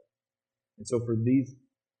couldn't go. And so for these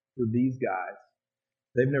guys,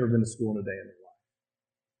 they've never been to school in a day in their life.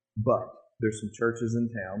 But there's some churches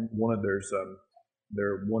in town.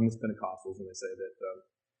 They're Oneness Pentecostals, and they say that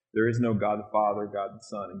there is no God the Father, God the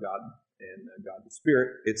Son, and God the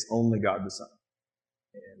Spirit. It's only God the Son.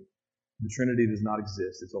 And the Trinity does not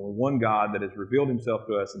exist. It's only one God that has revealed Himself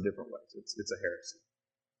to us in different ways. It's a heresy.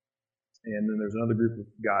 And then there's another group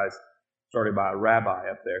of guys started by a rabbi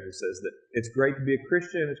up there who says that it's great to be a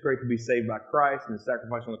Christian, it's great to be saved by Christ and His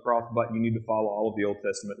sacrifice on the cross, but you need to follow all of the Old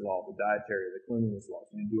Testament law, the dietary, the cleanliness laws.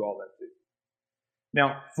 You need to do all that too.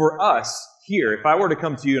 Now, for us here, if I were to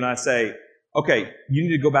come to you and I say, okay, you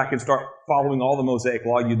need to go back and start following all the Mosaic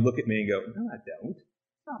law, you'd look at me and go, no, I don't.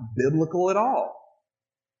 It's not biblical at all.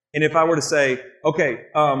 And if I were to say, okay,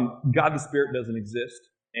 God the Spirit doesn't exist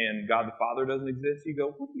and God the Father doesn't exist, you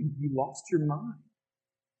go, what? You lost your mind.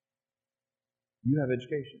 You have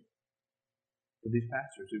education. For these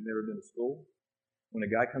pastors who've never been to school, when a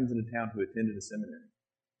guy comes into town who attended a seminary,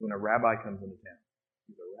 when a rabbi comes into town,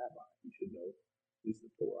 he's a rabbi. He should know at least the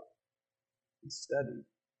Torah. He studied.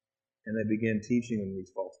 And they begin teaching them these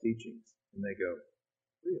false teachings. And they go,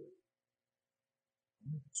 really? I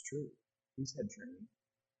wonder if it's true. He's had training.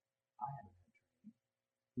 I haven't had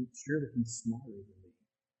training. Surely he's smarter than me.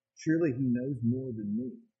 Surely he knows more than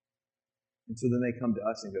me. And so then they come to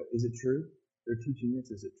us and go, is it true? They're teaching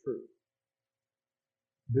this. Is it true?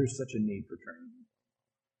 There's such a need for training.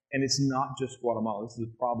 And it's not just Guatemala. This is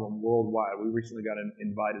a problem worldwide. We recently got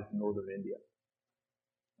invited to northern India.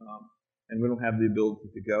 And we don't have the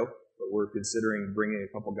ability to go, but we're considering bringing a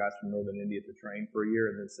couple guys from northern India to train for a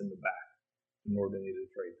year and then send them back to northern India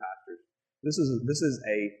to train pastors. This is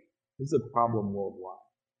a problem worldwide.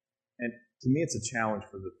 And to me, it's a challenge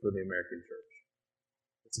for the American church.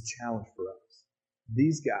 It's a challenge for us.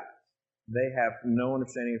 These guys, they have no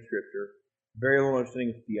understanding of Scripture, very little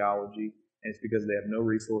understanding of theology, and it's because they have no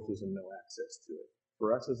resources and no access to it.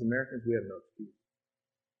 For us as Americans, we have no excuse.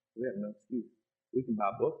 We have no excuse. We can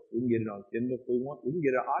buy books. We can get it on Kindle if we want. We can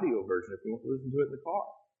get an audio version if we want to listen to it in the car.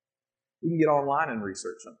 We can get online and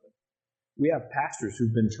research something. We have pastors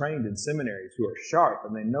who've been trained in seminaries who are sharp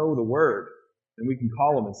and they know the Word, and we can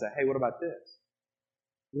call them and say, hey, what about this?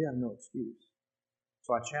 We have no excuse.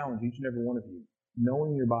 So I challenge each and every one of you,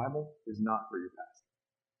 knowing your Bible is not for your pastor.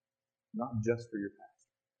 Not just for your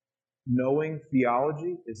pastor. Knowing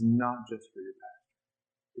theology is not just for your pastor.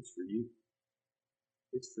 It's for you.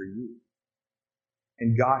 It's for you.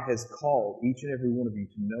 And God has called each and every one of you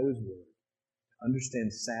to know His Word, to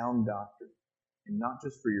understand sound doctrine, and not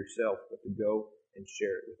just for yourself, but to go and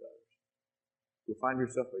share it with others. You'll find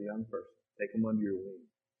yourself a young person. Take them under your wing.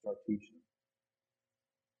 Start teaching them.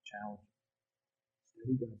 Challenge them.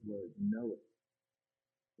 Study God's Word. Know it.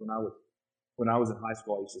 When I was in high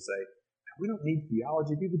school, I used to say, we don't need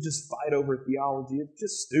theology. People just fight over theology. It's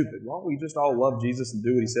just stupid. Why don't we just all love Jesus and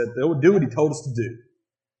do what He said? Do what He told us to do.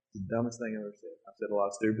 It's the dumbest thing I ever said. I've said a lot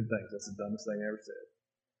of stupid things. That's the dumbest thing I ever said.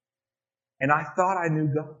 And I thought I knew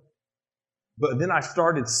God. But then I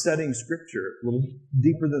started studying Scripture a little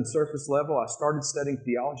deeper than surface level. I started studying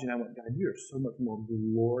theology, and I went, God, you are so much more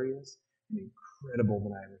glorious and incredible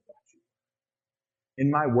than I ever thought you were.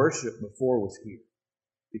 And my worship before was here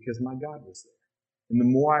because my God was there. And the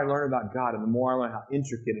more I learn about God, and the more I learn how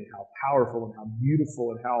intricate and how powerful and how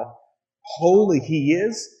beautiful and how holy He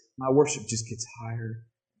is, my worship just gets higher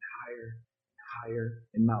and higher and higher,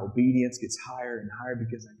 and my obedience gets higher and higher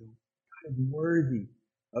because I go, God is worthy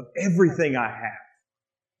of everything I have.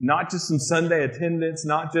 Not just some Sunday attendance,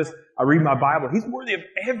 not just I read my Bible. He's worthy of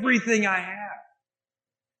everything I have.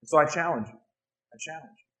 So I challenge you. I challenge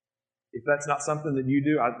you. If that's not something that you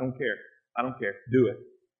do, I don't care. I don't care. Do it.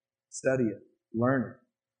 Study it. Learn it.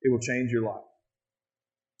 It will change your life.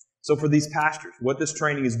 So for these pastors, what this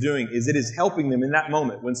training is doing is it is helping them in that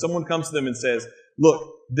moment. When someone comes to them and says, look,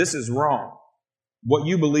 this is wrong. What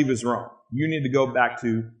you believe is wrong. You need to go back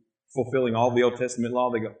to fulfilling all the Old Testament law.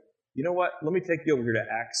 They go, you know what? Let me take you over here to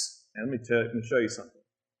Acts and let me show you something.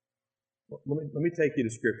 Let me take you to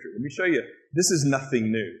Scripture. Let me show you. This is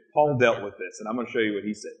nothing new. Paul dealt with this, and I'm going to show you what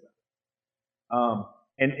he said about it.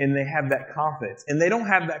 And they have that confidence. And they don't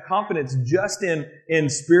have that confidence just in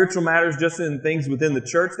spiritual matters, just in things within the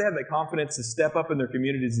church. They have that confidence to step up in their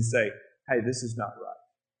communities and say, hey, this is not right.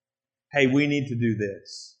 Hey, we need to do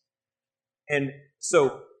this. And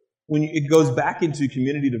so when it goes back into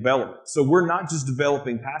community development. So we're not just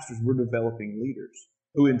developing pastors, we're developing leaders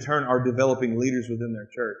who in turn are developing leaders within their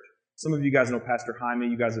church. Some of you guys know Pastor Jaime.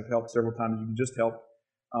 You guys have helped several times. You just helped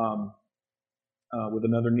with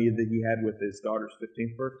another need that he had with his daughter's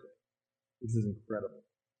 15th birthday, which is incredible.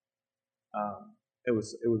 It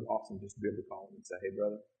was awesome just to be able to call him and say, hey,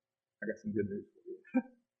 brother, I got some good news for you.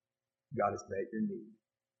 God has met your need.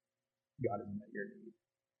 God has met your need.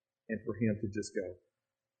 And for him to just go,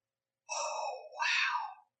 oh, wow.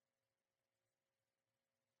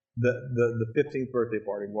 The 15th birthday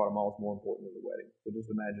party in Guatemala is more important than the wedding. So just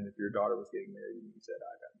imagine if your daughter was getting married and you said,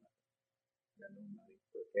 I got nothing. I got no money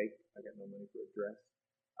for a cake. I got no money for a dress.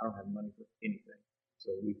 I don't have money for anything.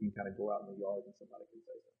 So we can kind of go out in the yard and somebody can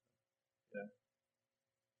say something. You know?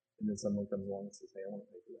 And then someone comes along and says, hey, I want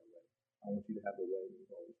to pay for that wedding. I want you to have the wedding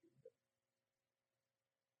you've always dreamed of.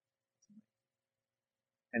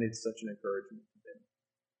 And it's such an encouragement to them.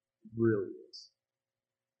 It really is.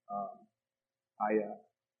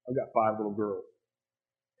 I've got 5 little girls,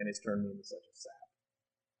 and it's turned me into such a sap.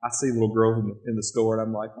 I see little girls in the store, and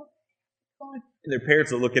I'm like, oh, fine. And their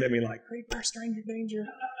parents are looking at me like, creeper, stranger danger.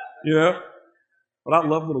 You know? But I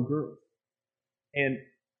love little girls. And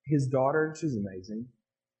his daughter, she's amazing.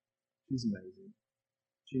 She's amazing.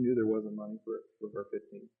 She knew there wasn't money for her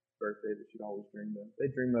 15th birthday that she'd always dreamed of. They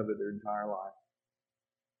dreamed of it their entire life.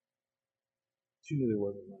 She knew there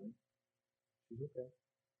wasn't money. She's okay.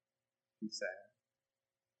 She's sad.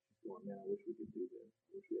 She's going, man, I wish we could do this.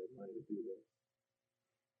 I wish we had money to do this.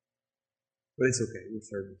 But it's okay. We're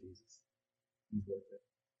serving Jesus. He's worth it.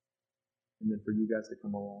 And then for you guys to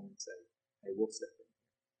come along and say, hey, we'll step in.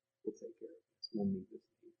 We'll take care of this. We'll meet this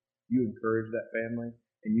need. You encourage that family,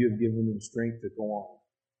 and you have given them strength to go on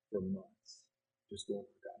for months. Just going,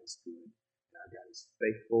 our God is good. And our God is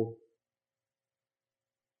faithful.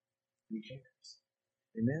 And He cares.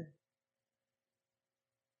 Amen?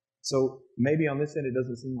 So maybe on this end it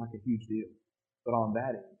doesn't seem like a huge deal. But on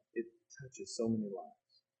that end, it touches so many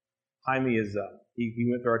lives. Jaime is, he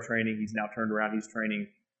went through our training. He's now turned around. He's training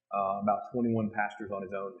about 21 pastors on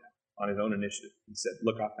his own now, on his own initiative. He said,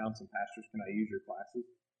 look, I found some pastors. Can I use your classes?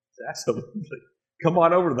 I said, absolutely. Come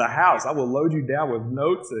on over to the house. I will load you down with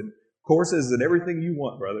notes and courses and everything you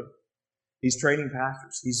want, brother. He's training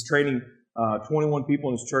pastors. He's training 21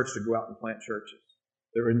 people in his church to go out and plant churches.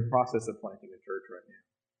 They're in the process of planting a church right now.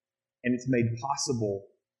 And it's made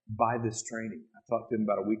possible by this training. I talked to him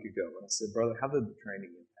about a week ago, and I said, brother, how did the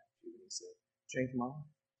training impact you? And he said, changed my life.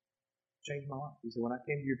 Changed my life. He said, when I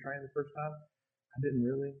came to your training the first time, I didn't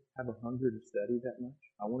really have a hunger to study that much.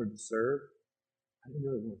 I wanted to serve. I didn't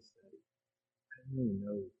really want to study. I didn't really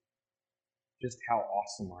know just how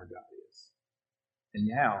awesome our God is.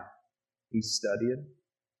 And now, he's studying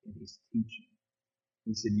and he's teaching.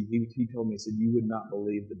 He said, he told me, he said, you would not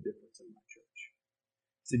believe the difference in my church.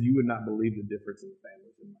 He said, you would not believe the difference in the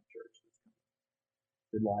families in my church.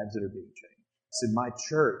 The lives that are being changed. He said, my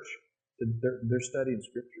church, they're studying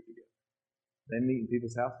Scripture together. They meet in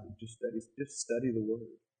people's houses and just study the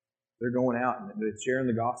Word. They're going out and they're sharing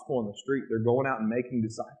the gospel on the street. They're going out and making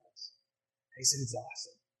disciples. He said, it's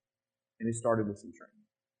awesome. And it started with some training.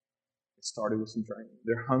 It started with some training.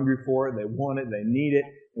 They're hungry for it. They want it. They need it.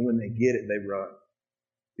 And when they get it, they run.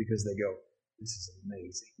 Because they go, this is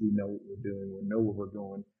amazing. We know what we're doing. We know where we're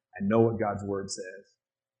going. I know what God's Word says.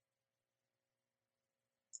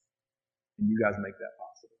 And you guys make that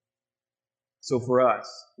possible. So for us,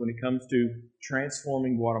 when it comes to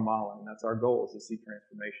transforming Guatemala, and that's our goal, is to see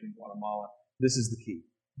transformation in Guatemala, this is the key.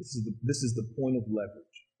 This is the point of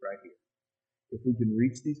leverage right here. If we can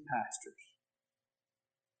reach these pastors,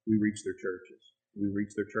 we reach their churches. We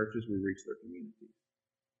reach their churches, we reach their communities.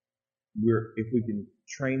 If we can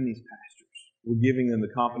train these pastors, we're giving them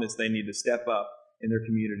the confidence they need to step up in their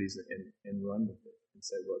communities and run with it and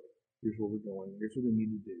say, look, here's where we're going. Here's what we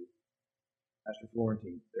need to do. Pastor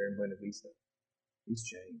Florentine, there in Buena Vista, he's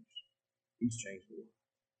changed. He's changed a lot.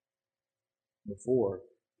 Before,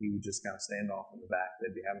 he would just kind of stand off in the back.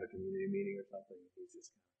 They'd be having a community meeting or something. He's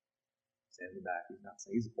just kind of stand in the back.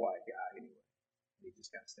 He's a quiet guy anyway. He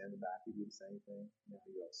just kind of stand in the back. He wouldn't say anything. Now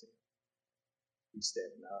you all see him. He's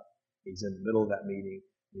standing up. He's in the middle of that meeting.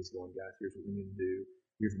 And he's going, guys, here's what we need to do.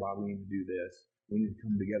 Here's why we need to do this. We need to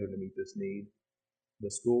come together to meet this need. The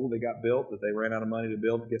school they got built that they ran out of money to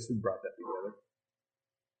build, guess who brought that together?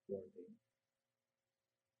 Florentine.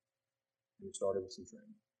 And we started with some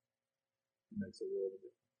training. It makes a world of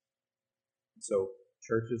difference. And so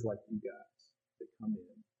churches like you guys that come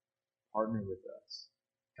in, partner with us,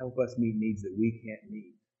 help us meet needs that we can't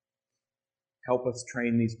meet. Help us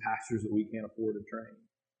train these pastors that we can't afford to train.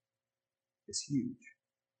 It's huge.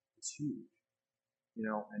 It's huge. You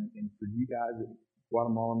know, and for you guys,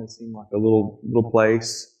 Guatemala may seem like a little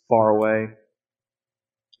place far away.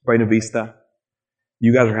 Buena Vista.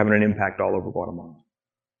 You guys are having an impact all over Guatemala.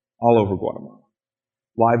 All over Guatemala.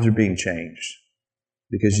 Lives are being changed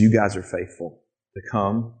because you guys are faithful to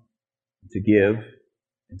come, to give,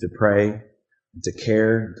 and to pray, and to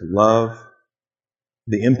care, and to love.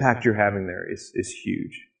 The impact you're having there is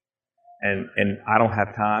huge. And I don't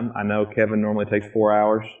have time. I know Kevin normally takes 4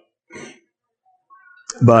 hours.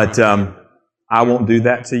 But I won't do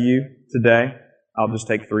that to you today. I'll just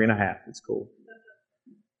take 3.5. It's cool.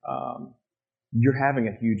 You're having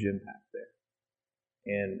a huge impact there.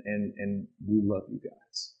 And we love you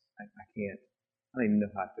guys. I don't even know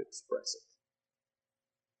how to express it.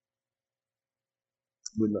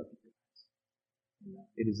 We love you guys.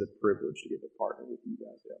 It is a privilege to get to partner with you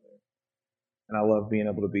guys down there. And I love being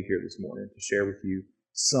able to be here this morning to share with you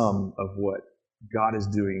some of what God is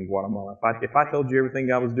doing in Guatemala. If I told you everything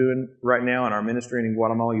God was doing right now in our ministry in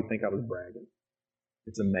Guatemala, you'd think I was bragging.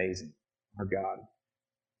 It's amazing. Our God,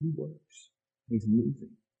 He works. He's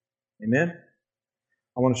moving. Amen?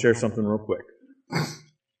 I want to share something real quick.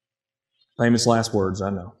 Famous last words,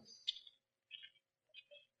 I know.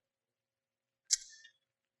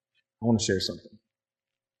 I want to share something.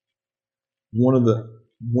 One of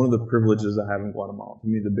the privileges I have in Guatemala, to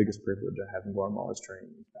me the biggest privilege I have in Guatemala is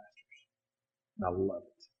training these pastors. And I love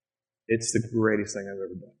it. It's the greatest thing I've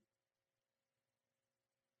ever done.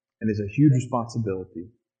 And it's a huge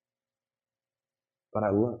responsibility, but I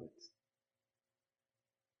love it.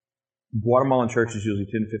 Guatemalan church is usually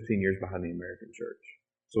 10 to 15 years behind the American church.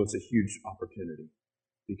 So it's a huge opportunity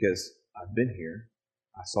because I've been here.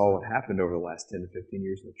 I saw what happened over the last 10 to 15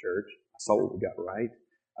 years in the church. I saw what we got right.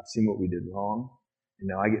 I've seen what we did wrong. And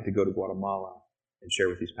now I get to go to Guatemala and share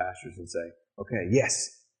with these pastors and say, okay,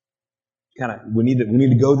 yes, we need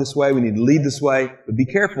to go this way. We need to lead this way. But be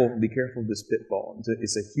careful of this pitfall.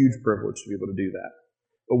 It's a huge privilege to be able to do that.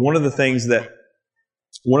 But one of the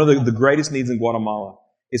greatest needs in Guatemala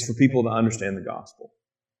is for people to understand the gospel.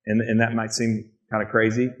 And that might seem kind of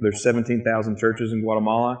crazy. There's 17,000 churches in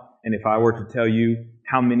Guatemala. And if I were to tell you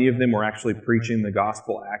how many of them were actually preaching the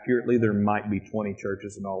gospel accurately, there might be 20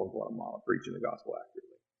 churches in all of Guatemala preaching the gospel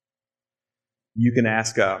accurately. You can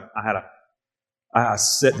ask, I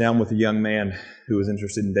sat down with a young man who was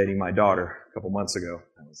interested in dating my daughter a couple months ago.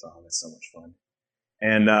 That's so much fun.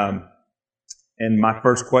 And my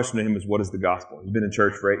first question to him was, what is the gospel? He's been in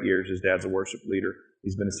church for 8 years. His dad's a worship leader.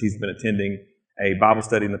 He's been attending a Bible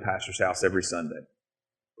study in the pastor's house every Sunday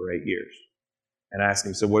for 8 years. And I asked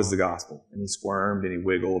him, so what is the gospel? And he squirmed and he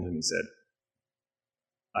wiggled and he said,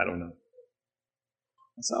 I don't know.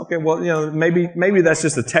 I said, okay, well, maybe that's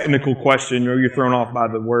just a technical question or you're thrown off by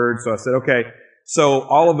the word. So I said, okay, so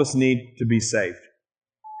all of us need to be saved.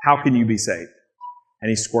 How can you be saved? And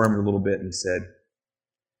he squirmed a little bit and he said,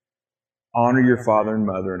 honor your father and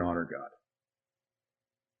mother and honor God.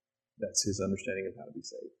 That's his understanding of how to be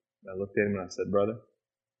saved. And I looked at him and I said, brother,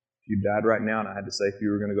 if you died right now and I had to say if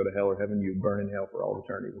you were going to go to hell or heaven, you'd burn in hell for all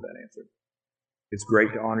eternity with that answer. It's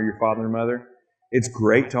great to honor your father and mother. It's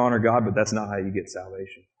great to honor God, but that's not how you get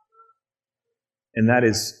salvation. And that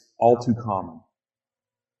is all too common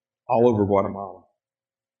all over Guatemala.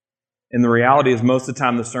 And the reality is most of the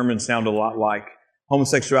time the sermons sound a lot like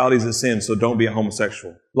homosexuality is a sin, so don't be a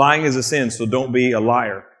homosexual. Lying is a sin, so don't be a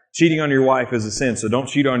liar. Cheating on your wife is a sin, so don't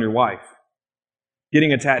cheat on your wife.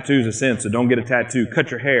 Getting a tattoo is a sin, so don't get a tattoo.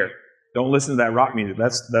 Cut your hair. Don't listen to that rock music.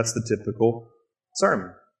 That's the typical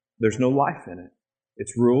sermon. There's no life in it.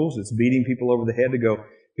 It's rules. It's beating people over the head to go,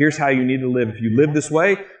 here's how you need to live. If you live this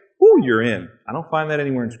way, whoo, you're in. I don't find that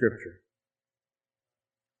anywhere in Scripture.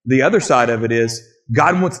 The other side of it is,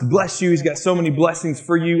 God wants to bless you. He's got so many blessings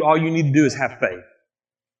for you. All you need to do is have faith.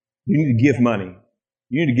 You need to give money.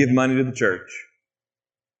 You need to give money to the church.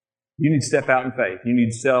 You need to step out in faith. You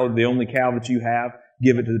need to sell the only cow that you have,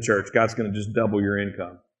 give it to the church. God's going to just double your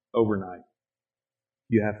income overnight.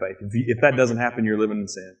 You have faith. If that doesn't happen, you're living in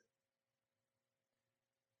sin.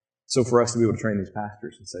 So for us to be able to train these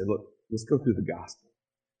pastors and say, look, let's go through the gospel.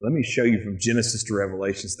 Let me show you from Genesis to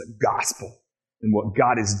Revelations the gospel and what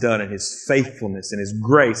God has done and His faithfulness and His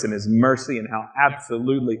grace and His mercy and how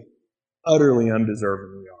absolutely, utterly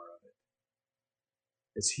undeserving we are of it.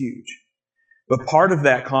 It's huge. But part of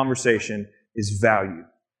that conversation is value,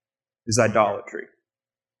 is idolatry.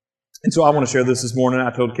 And so I want to share this morning.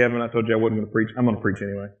 I told Kevin, I told you I wasn't going to preach. I'm going to preach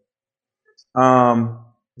anyway.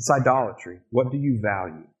 It's idolatry. What do you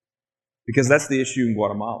value? Because that's the issue in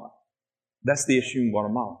Guatemala. That's the issue in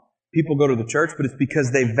Guatemala. People go to the church, but it's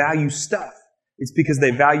because they value stuff. It's because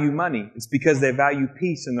they value money. It's because they value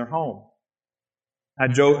peace in their home. I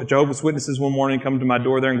had Jehovah's Witnesses one morning come to my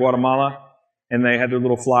door there in Guatemala, and they had their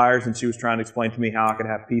little flyers, and she was trying to explain to me how I could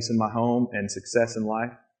have peace in my home and success in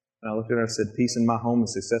life. And I looked at her and said, peace in my home and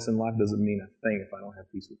success in life doesn't mean a thing if I don't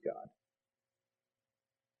have peace with God.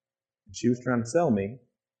 And she was trying to sell me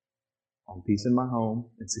on peace in my home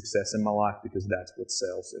and success in my life because that's what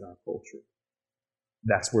sells in our culture.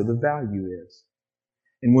 That's where the value is.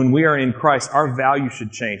 And when we are in Christ, our value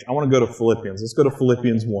should change. I want to go to Philippians. Let's go to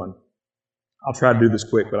Philippians 1. I'll try to do this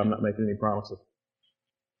quick, but I'm not making any promises.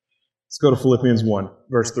 Let's go to Philippians 1,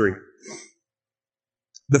 verse 3.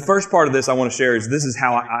 The first part of this I want to share is this is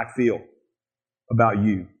how I feel about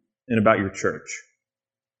you and about your church.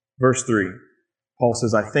 Verse 3, Paul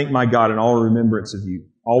says, I thank my God in all remembrance of you,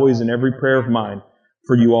 always in every prayer of mine,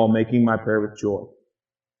 for you all making my prayer with joy,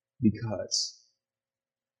 because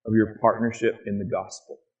of your partnership in the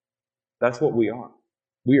gospel. That's what we are.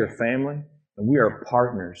 We are family, and we are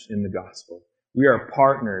partners in the gospel. We are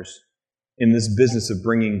partners in this business of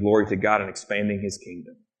bringing glory to God and expanding His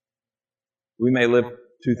kingdom. We may live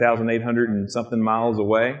 2,800 and something miles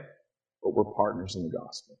away, but we're partners in the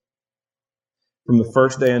gospel. From the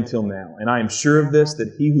first day until now. And I am sure of this,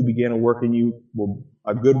 that He who began a work in you,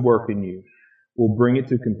 a good work in you, will bring it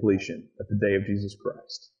to completion at the day of Jesus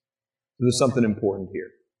Christ. So there's something important here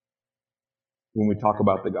when we talk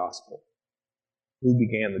about the gospel. Who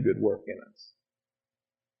began the good work in us?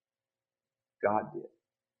 God did.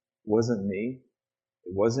 It wasn't me.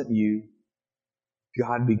 It wasn't you.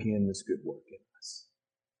 God began this good work in us.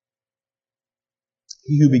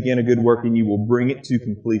 He who began a good work in you will bring it to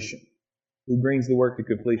completion. Who brings the work to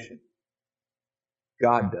completion?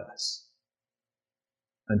 God does.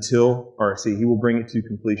 He will bring it to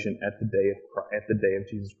completion at the day of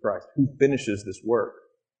Jesus Christ. Who finishes this work?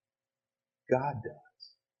 God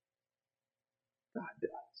does. God does.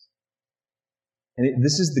 And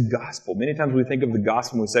this is the gospel. Many times we think of the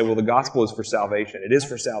gospel and we say, well, the gospel is for salvation. It is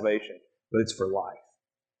for salvation, but it's for life.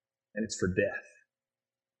 And it's for death.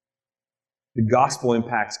 The gospel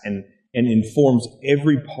impacts and informs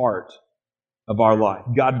every part of our life.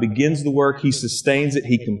 God begins the work. He sustains it.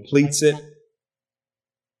 He completes it.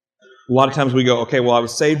 A lot of times we go, okay, well, I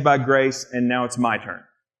was saved by grace, and now it's my turn.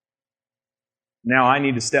 Now I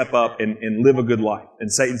need to step up and live a good life.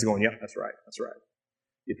 And Satan's going, yep, that's right. That's right.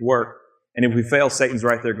 You have to work. And if we fail, Satan's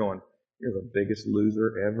right there going, you're the biggest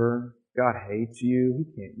loser ever. God hates you. He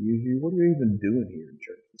can't use you. What are you even doing here in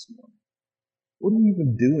church this morning? What are you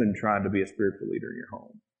even doing trying to be a spiritual leader in your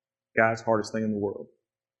home? Guys, hardest thing in the world.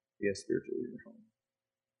 Be a spiritual leader in your home.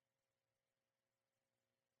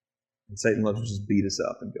 And Satan loves to just beat us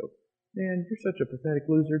up and go, man, you're such a pathetic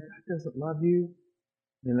loser. God doesn't love you.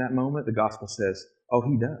 And in that moment, the gospel says, oh,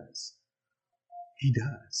 He does. He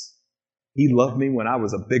does. He loved me when I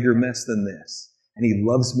was a bigger mess than this. And He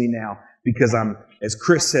loves me now because as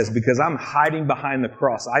Chris says, because I'm hiding behind the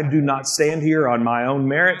cross. I do not stand here on my own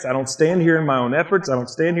merits. I don't stand here in my own efforts. I don't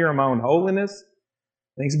stand here in my own holiness.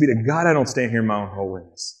 Thanks be to God, I don't stand here in my own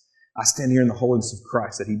holiness. I stand here in the holiness of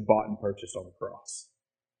Christ that He bought and purchased on the cross.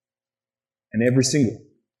 And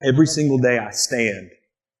every single day I stand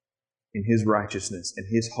in His righteousness and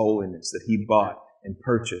His holiness that He bought and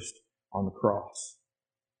purchased on the cross.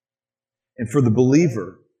 And for the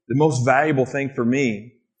believer, the most valuable thing for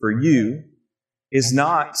me, for you, is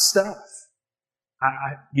not stuff.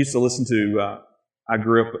 I used to listen to, I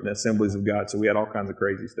grew up in Assemblies of God, so we had all kinds of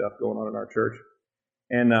crazy stuff going on in our church.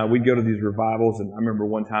 And we'd go to these revivals, and I remember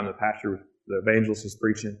one time the evangelist was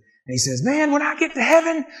preaching, and he says, man, when I get to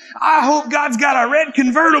heaven, I hope God's got a red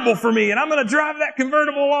convertible for me, and I'm going to drive that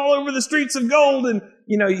convertible all over the streets of gold. And,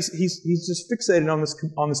 he's just fixated on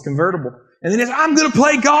this convertible. And then he says, I'm going to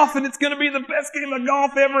play golf, and it's going to be the best game of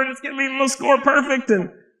golf ever, and it's going to be the most score perfect.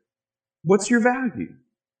 And what's your value?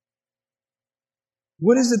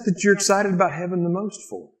 What is it that you're excited about heaven the most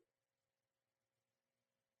for?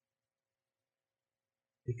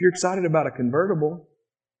 If you're excited about a convertible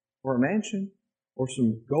or a mansion or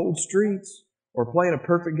some gold streets or playing a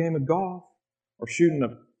perfect game of golf or shooting a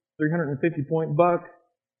 350-point buck,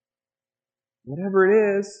 whatever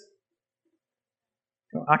it is,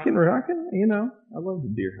 I love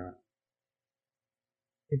the deer hunt.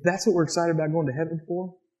 If that's what we're excited about going to heaven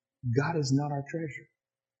for, God is not our treasure.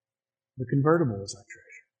 The convertible is our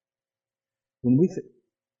treasure. When we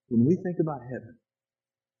think about heaven,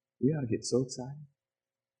 we ought to get so excited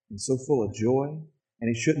and so full of joy. And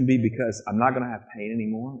it shouldn't be because I'm not going to have pain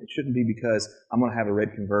anymore. It shouldn't be because I'm going to have a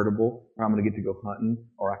red convertible, or I'm going to get to go hunting,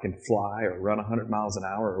 or I can fly or run 100 miles an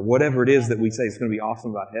hour, or whatever it is that we say is going to be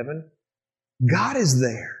awesome about heaven. God is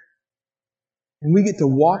there. And we get to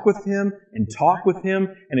walk with Him and talk with Him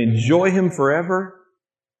and enjoy Him forever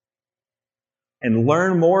and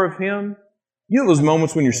learn more of Him. You know those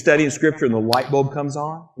moments when you're studying Scripture and the light bulb comes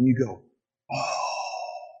on and you go, oh,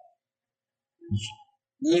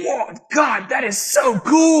 God, that is so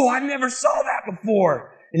cool. I never saw that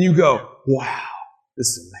before. And you go, wow, this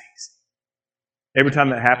is amazing. Every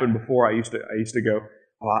time that happened before, I used to go,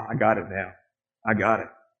 oh, I got it now. I got it.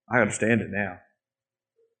 I understand it now.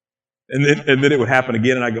 And then it would happen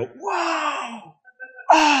again, and I go, whoa,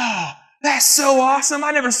 oh, that's so awesome.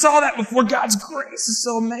 I never saw that before. God's grace is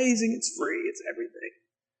so amazing. It's free. It's everything.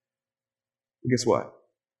 But guess what?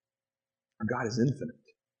 Our God is infinite.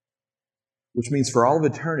 Which means for all of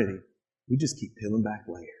eternity, we just keep peeling back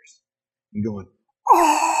layers and going,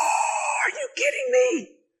 oh, are you kidding me?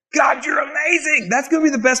 God, you're amazing. That's going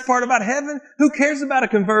to be the best part about heaven. Who cares about a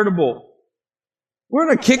convertible? We're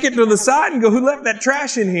going to kick it to the side and go, who left that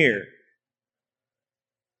trash in here?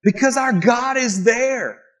 Because our God is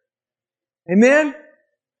there. Amen?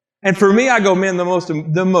 And for me, I go, man,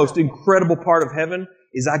 the most incredible part of heaven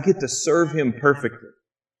is I get to serve Him perfectly.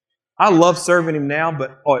 I love serving Him now,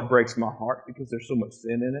 but it breaks my heart because there's so much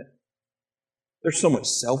sin in it. There's so much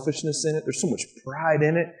selfishness in it. There's so much pride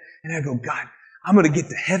in it. And I go, God, I'm going to get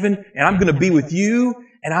to heaven and I'm going to be with You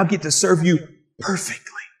and I'll get to serve You perfectly.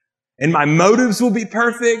 And my motives will be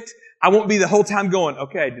perfect. I won't be the whole time going,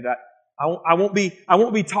 okay, I won't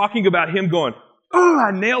be talking about Him going, oh, I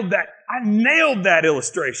nailed that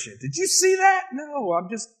illustration. Did you see that? No, I'm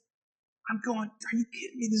going, are you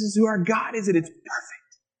kidding me? This is who our God is, and it's perfect.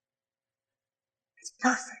 It's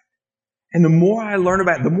perfect. And the more I learn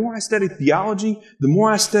about it, the more I study theology, the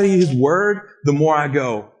more I study His Word, the more I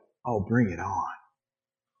go, oh, bring it on.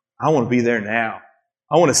 I want to be there now.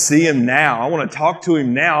 I want to see Him now. I want to talk to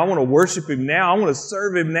Him now. I want to worship Him now. I want to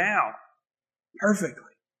serve Him now. Perfectly.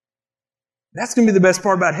 That's going to be the best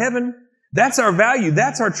part about heaven. That's our value.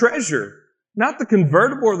 That's our treasure. Not the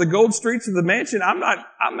convertible or the gold streets of the mansion. I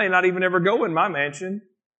may not even ever go in my mansion.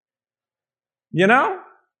 You know?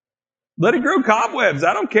 Let it grow cobwebs.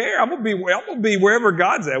 I don't care. I'm gonna be wherever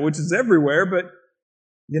God's at, which is everywhere, but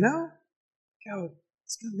it's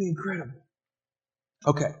gonna be incredible.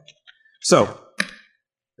 Okay. So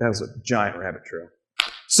that was a giant rabbit trail.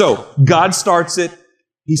 So God starts it,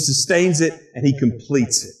 He sustains it, and He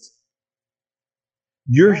completes it.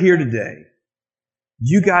 You're here today.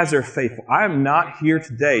 You guys are faithful. I am not here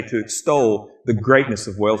today to extol the greatness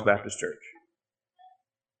of Wales Baptist Church.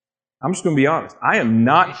 I'm just going to be honest. I am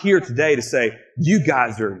not here today to say, you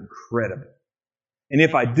guys are incredible. And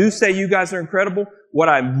if I do say you guys are incredible, what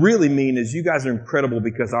I really mean is you guys are incredible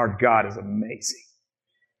because our God is amazing.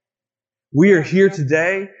 We are here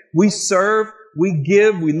today. We serve. We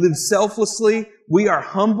give. We live selflessly. We are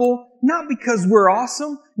humble. Not because we're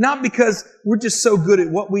awesome. Not because we're just so good at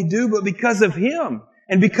what we do, but because of Him.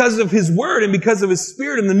 And because of His Word and because of His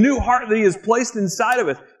Spirit and the new heart that He has placed inside of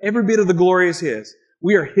us. Every bit of the glory is His.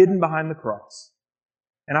 We are hidden behind the cross.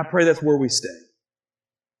 And I pray that's where we stay.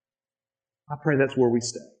 I pray that's where we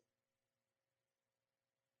stay.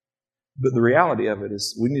 But the reality of it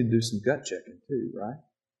is we need to do some gut checking too, right?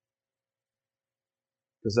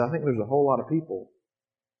 Because I think there's a whole lot of people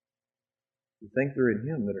who think they're in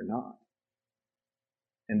Him that are not.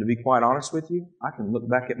 And to be quite honest with you, I can look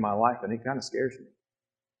back at my life and it kind of scares me.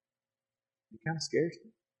 It kind of scares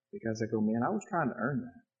me. Because I go, man, I was trying to earn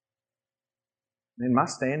that. Man, my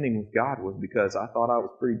standing with God was because I thought I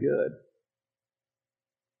was pretty good.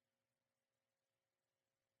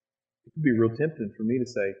 it could be real tempting for me to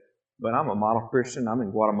say, but I'm a model Christian. I'm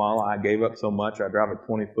in Guatemala. I gave up so much. I drive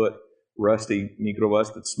a 20-foot rusty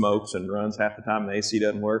microbus that smokes and runs half the time and the AC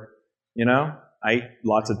doesn't work. I eat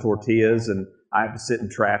lots of tortillas and I have to sit in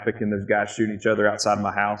traffic and there's guys shooting each other outside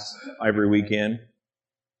my house every weekend.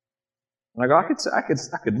 And I go, I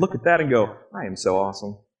could look at that and go, I am so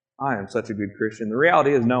awesome. I am such a good Christian. The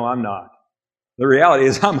reality is, no, I'm not. The reality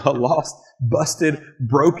is I'm a lost, busted,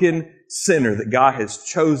 broken sinner that God has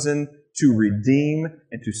chosen to redeem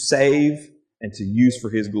and to save and to use for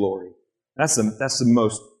His glory. That's the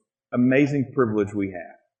most amazing privilege we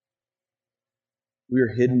have. We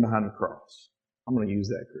are hidden behind the cross. I'm going to use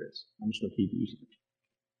that, Chris. I'm just going to keep using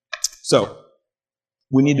it. So,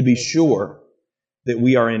 we need to be sure that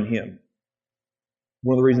we are in Him.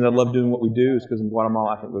 One of the reasons I love doing what we do is because in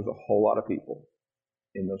Guatemala, I think there's a whole lot of people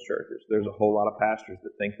in those churches. There's a whole lot of pastors that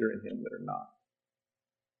think they're in Him that are not.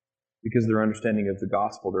 Because their understanding of the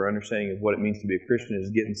gospel, their understanding of what it means to be a Christian is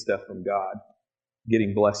getting stuff from God,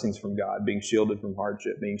 getting blessings from God, being shielded from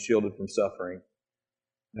hardship, being shielded from suffering.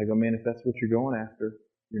 And I go, man, if that's what you're going after,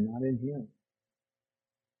 you're not in Him.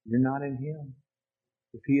 You're not in Him.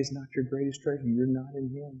 If He is not your greatest treasure, you're not in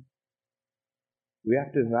Him. We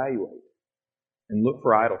have to evaluate and look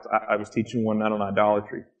for idols. I was teaching one night on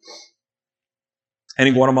idolatry. And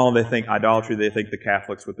in Guatemala, they think idolatry, they think the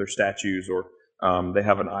Catholics with their statues, or they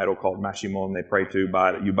have an idol called Mashimon they pray to.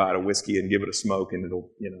 You buy it a whiskey and give it a smoke, and it'll,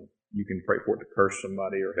 you can pray for it to curse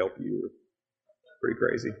somebody or help you. Pretty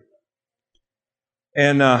crazy.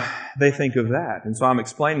 And they think of that. And so I'm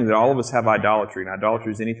explaining that all of us have idolatry, and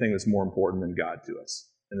idolatry is anything that's more important than God to us.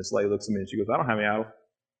 And this lady looks at me and she goes, I don't have any idols.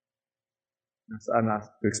 I'm not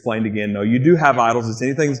explained again. No, you do have idols. It's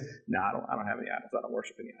anything. No, I don't have any idols. I don't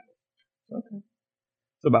worship any idols. Okay.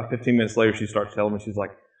 So about 15 minutes later, she starts telling me, she's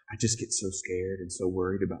like, I just get so scared and so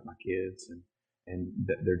worried about my kids and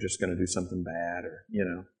that they're just going to do something bad or,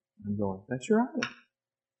 I'm going, that's your idol.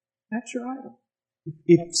 That's your idol.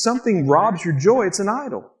 If something robs your joy, it's an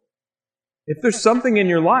idol. If there's something in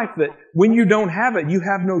your life that when you don't have it, you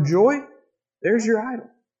have no joy, there's your idol,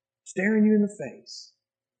 staring you in the face.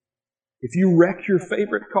 If you wreck your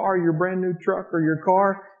favorite car, your brand new truck or your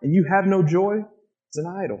car, and you have no joy, it's an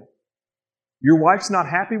idol. Your wife's not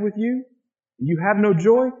happy with you, and you have no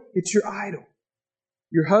joy, it's your idol.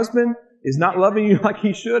 Your husband is not loving you like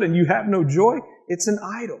he should, and you have no joy, it's an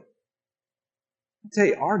idol. I tell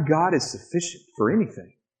you, our God is sufficient for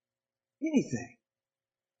anything. Anything.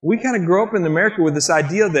 We kind of grow up in America with this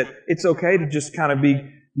idea that it's okay to just kind of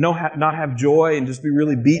not have joy and just be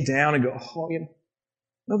really beat down and go,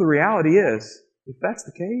 No, the reality is, if that's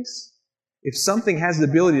the case, if something has the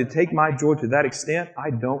ability to take my joy to that extent,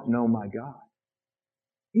 I don't know my God.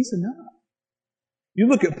 He's enough. You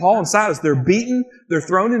look at Paul and Silas, they're beaten, they're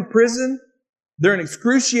thrown in prison, they're in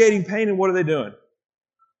excruciating pain, and what are they doing?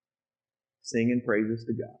 Singing praises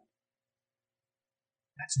to God.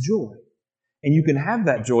 That's joy. And you can have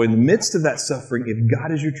that joy in the midst of that suffering if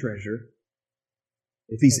God is your treasure,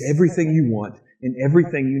 if He's everything you want and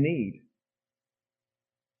everything you need.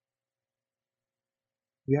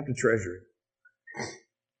 We have to treasure it.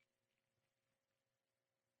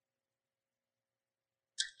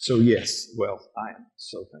 So yes, I am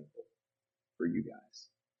so thankful for you guys.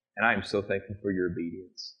 And I am so thankful for your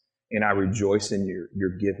obedience. And I rejoice in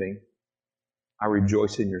your giving. I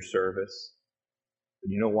rejoice in your service. But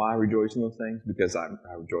you know why I rejoice in those things? Because I'm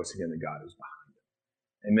rejoicing in the God who's behind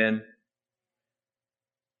them. Amen.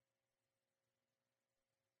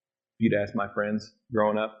 If you'd ask my friends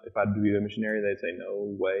growing up if I'd be a missionary, they'd say,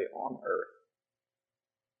 no way on earth.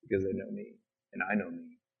 Because they know me. And I know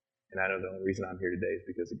me. And I know the only reason I'm here today is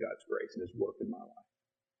because of God's grace and His work in my life.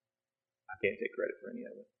 I can't take credit for any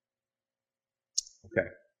of it. Okay.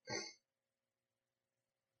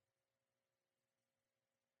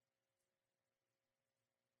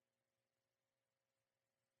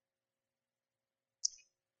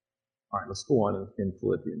 All right, let's go on in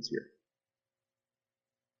Philippians here.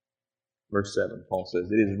 Verse 7, Paul says,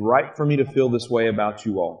 It is right for me to feel this way about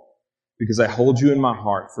you all, because I hold you in my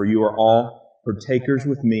heart, for you are all partakers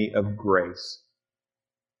with me of grace.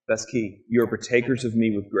 That's key. You are partakers of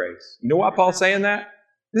me with grace. You know why Paul's saying that?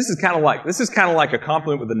 This is kind of like a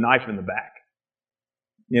compliment with a knife in the back.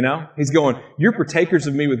 He's going, you're partakers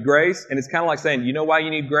of me with grace, and it's kind of like saying, you know why you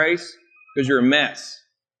need grace? Because you're a mess.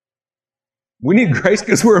 We need grace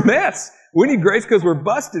because we're a mess. We need grace because we're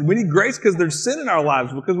busted. We need grace because there's sin in our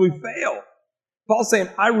lives, because we fail. Paul's saying,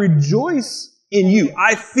 I rejoice in you.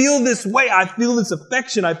 I feel this way. I feel this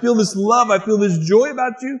affection. I feel this love. I feel this joy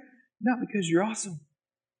about you. Not because you're awesome,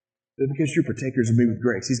 but because you're partakers of me with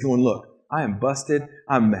grace. He's going, look, I am busted.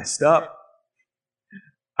 I'm messed up.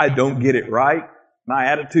 I don't get it right. My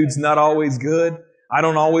attitude's not always good. I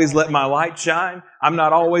don't always let my light shine. I'm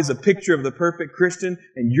not always a picture of the perfect Christian,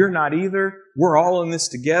 and you're not either. We're all in this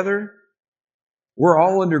together. We're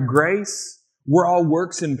all under grace. We're all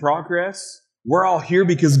works in progress. We're all here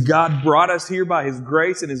because God brought us here by His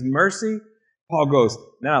grace and His mercy. Paul goes,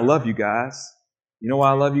 man, I love you guys. You know why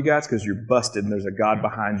I love you guys? Because you're busted and there's a God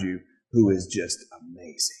behind you who is just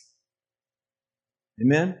amazing.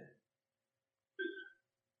 Amen?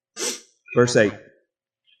 Verse 8.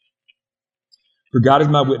 For God is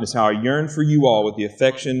my witness, how I yearn for you all with the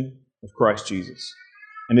affection of Christ Jesus.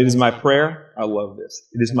 And it is my prayer, I love this,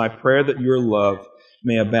 it is my prayer that your love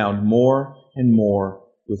may abound more and more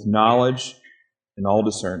with knowledge and all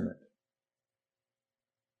discernment.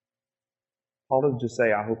 Paul doesn't just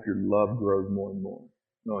say, I hope your love grows more and more.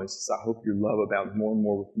 No, he says, I hope your love abounds more and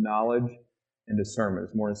more with knowledge and discernment.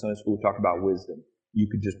 This morning in Sunday school we talk about wisdom. You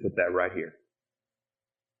could just put that right here.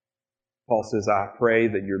 Paul says, I pray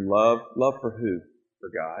that your love for who? For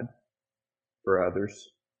God, for others.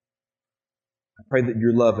 I pray that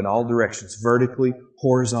your love in all directions, vertically,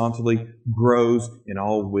 horizontally, grows in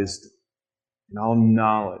all wisdom, in all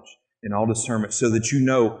knowledge, in all discernment, so that you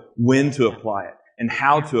know when to apply it and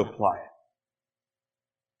how to apply it.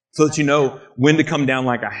 So that you know when to come down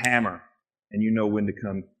like a hammer and you know when to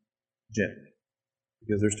come gently.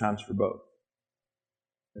 Because there's times for both.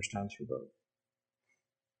 There's times for both.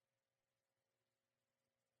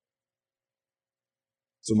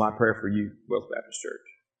 So my prayer for you, Wells Baptist Church,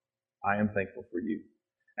 I am thankful for you.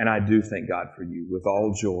 And I do thank God for you with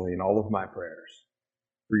all joy in all of my prayers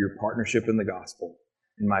for your partnership in the gospel.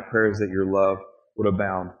 And my prayer is that your love would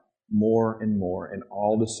abound more and more in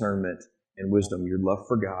all discernment and wisdom, your love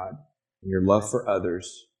for God and your love for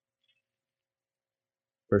others.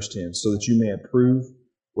 Verse 10, so that you may approve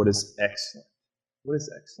what is excellent. What is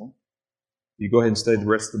excellent? If you go ahead and study the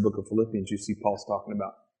rest of the book of Philippians, you see Paul's talking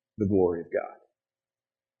about the glory of God.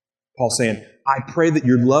 Paul's saying, I pray that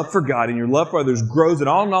your love for God and your love for others grows in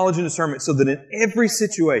all knowledge and discernment so that in every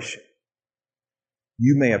situation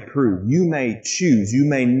you may approve, you may choose, you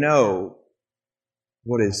may know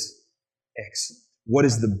what is excellent, what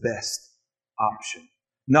is the best option.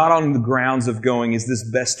 Not on the grounds of going, is this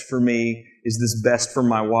best for me? Is this best for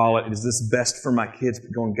my wallet? Is this best for my kids?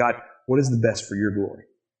 But going, God, what is the best for your glory?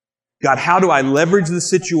 God, how do I leverage the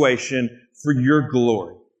situation for your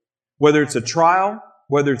glory? Whether it's a trial,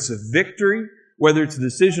 whether it's a victory, whether it's a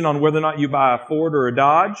decision on whether or not you buy a Ford or a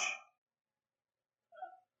Dodge.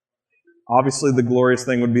 Obviously, the glorious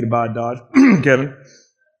thing would be to buy a Dodge, Kevin.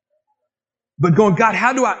 But going, God,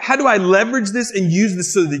 how do I leverage this and use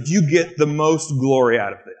this so that you get the most glory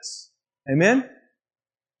out of this? Amen?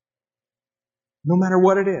 No matter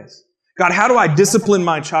what it is. God, how do I discipline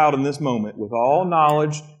my child in this moment with all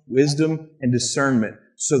knowledge, wisdom, and discernment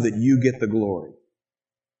so that you get the glory?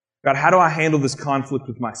 God, how do I handle this conflict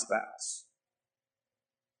with my spouse?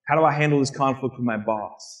 How do I handle this conflict with my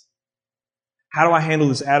boss? How do I handle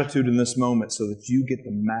this attitude in this moment so that you get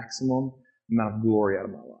the maximum amount of glory out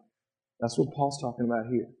of my life? That's what Paul's talking about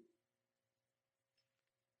here.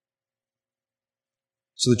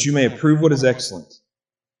 So that you may approve what is excellent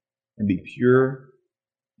and be pure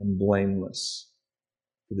and blameless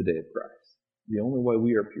for the day of Christ. The only way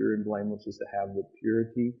we are pure and blameless is to have the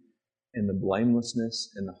purity and the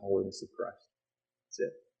blamelessness and the holiness of Christ. That's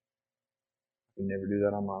it. I can never do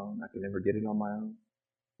that on my own. I can never get it on my own.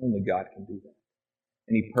 Only God can do that.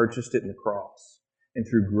 And He purchased it in the cross. And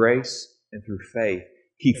through grace and through faith,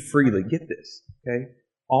 He freely, get this, okay?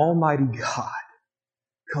 Almighty God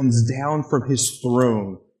comes down from His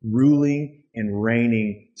throne, ruling and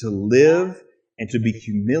reigning to live and to be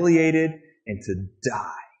humiliated and to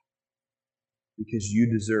die because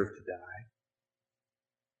you deserve to die.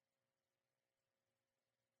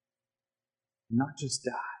 Not just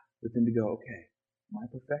die, but then to go, okay, my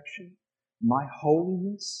perfection, my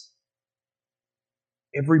holiness,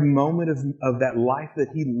 every moment of that life that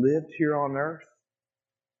He lived here on earth,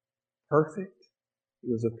 perfect. He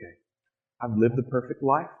goes, okay, I've lived the perfect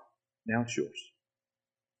life, now it's yours.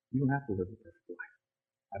 You don't have to live the perfect life.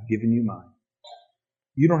 I've given you mine.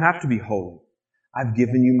 You don't have to be holy. I've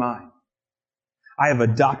given you mine. I have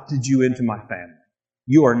adopted you into my family.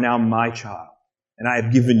 You are now my child. And I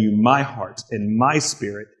have given you my heart and my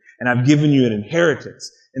spirit, and I've given you an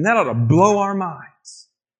inheritance. And that ought to blow our minds.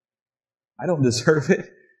 I don't deserve it,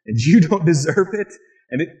 and you don't deserve it.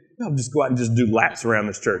 And I'll just go out and just do laps around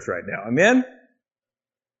this church right now. Amen?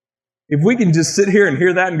 If we can just sit here and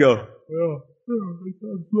hear that and go,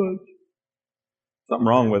 something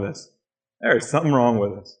wrong with us. There is something wrong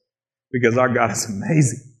with us. Because our God is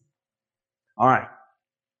amazing. All right.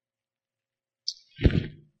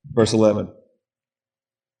 Verse 11.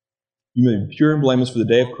 You may be pure and blameless for the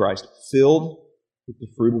day of Christ, filled with the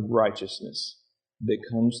fruit of righteousness that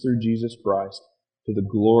comes through Jesus Christ to the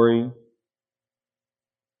glory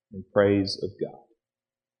and praise of God.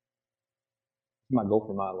 That's my goal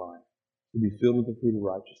for my life. To be filled with the fruit of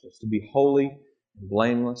righteousness. To be holy and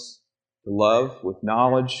blameless. To love with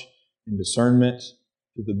knowledge and discernment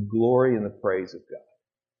to the glory and the praise of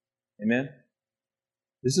God. Amen?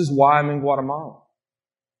 This is why I'm in Guatemala.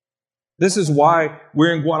 This is why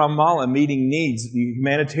we're in Guatemala meeting needs,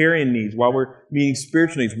 humanitarian needs, while we're meeting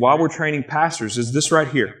spiritual needs, while we're training pastors. Is this right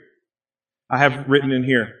here? I have written in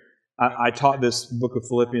here, I taught this book of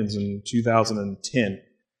Philippians in 2010,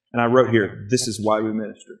 and I wrote here, this is why we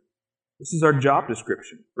minister. This is our job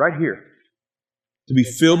description, right here. To be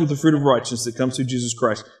filled with the fruit of righteousness that comes through Jesus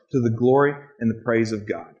Christ, to the glory and the praise of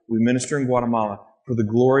God. We minister in Guatemala for the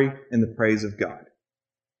glory and the praise of God.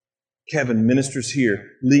 Kevin ministers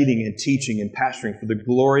here, leading and teaching and pastoring for the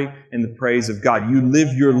glory and the praise of God. You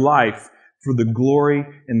live your life for the glory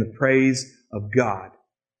and the praise of God.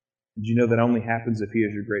 Did you know that only happens if He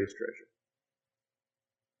is your greatest treasure?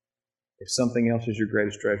 If something else is your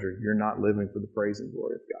greatest treasure, you're not living for the praise and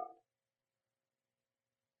glory of God.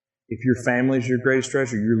 If your family is your greatest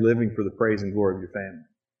treasure, you're living for the praise and glory of your family.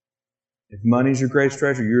 If money is your greatest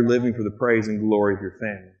treasure, you're living for the praise and glory of your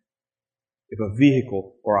family. If a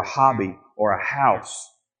vehicle or a hobby or a house,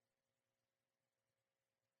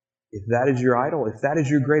 if that is your idol, if that is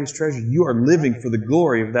your greatest treasure, you are living for the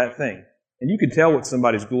glory of that thing. And you can tell what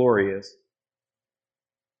somebody's glory is.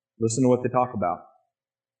 Listen to what they talk about.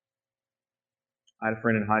 I had a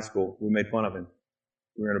friend in high school. We made fun of him.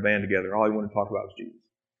 We were in a band together. All he wanted to talk about was Jesus.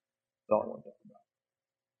 That's all he wanted to talk about.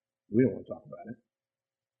 We don't want to talk about it.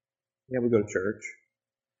 Yeah, we go to church.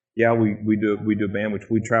 Yeah, we do a band, which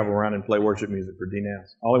we travel around and play worship music for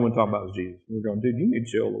D-Naz. All he wanted to talk about was Jesus. We were going, dude, you need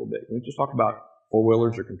to chill a little bit. Can we just talk about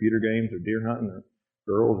four-wheelers or computer games or deer hunting or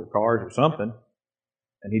girls or cars or something?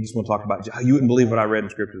 And he just wanted to talk about, you wouldn't believe what I read in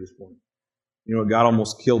Scripture this morning. You know, God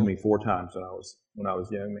almost killed me 4 times when I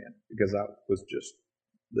was a young man because I was just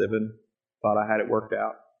living, thought I had it worked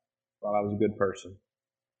out, thought I was a good person.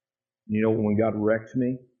 And you know, when God wrecked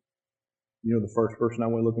me, you know the first person I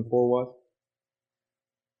went looking for was?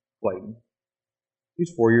 Clayton.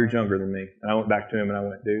 He's 4 years younger than me. And I went back to him and I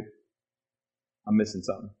went, dude, I'm missing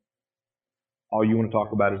something. All you want to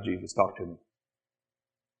talk about is Jesus. Talk to me.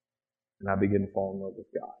 And I began to fall in love with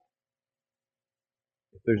God.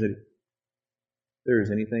 If there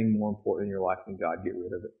is anything more important in your life than God, get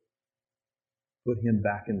rid of it. Put Him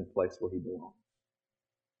back in the place where He belongs.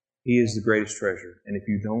 He is the greatest treasure. And if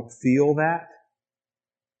you don't feel that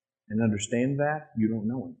and understand that, you don't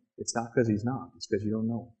know Him. It's not because He's not. It's because you don't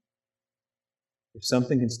know Him. If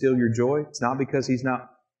something can steal your joy, it's not because He's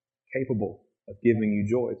not capable of giving you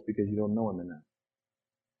joy. It's because you don't know Him enough.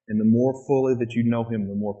 And the more fully that you know Him,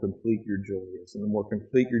 the more complete your joy is. And the more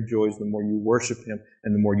complete your joy is, the more you worship Him,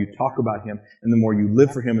 and the more you talk about Him, and the more you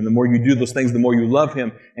live for Him, and the more you do those things, the more you love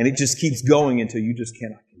Him. And it just keeps going until you just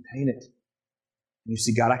cannot contain it. And you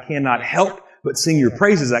see, God, I cannot help but sing your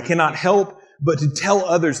praises. I cannot help but to tell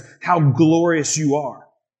others how glorious you are.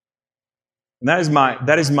 And that is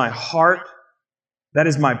my heart. That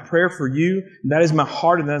is my prayer for you. That is my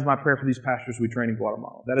heart, and that is my prayer for these pastors we train in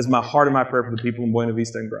Guatemala. That is my heart and my prayer for the people in Buena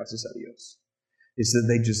Vista and Gracias a Dios. Is that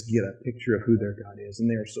they just get a picture of who their God is. And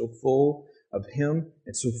they are so full of Him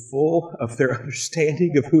and so full of their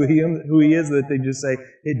understanding of who He is that they just say,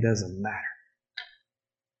 it doesn't matter.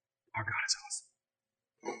 Our God is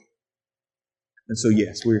awesome. And so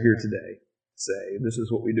yes, we're here today to say this is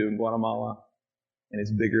what we do in Guatemala, and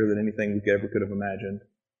it's bigger than anything we ever could have imagined.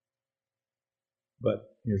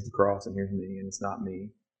 But here's the cross, and here's me, and it's not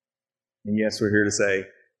me. And yes, we're here to say,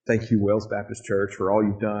 thank you, Wells Baptist Church, for all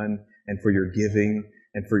you've done, and for your giving,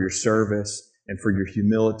 and for your service, and for your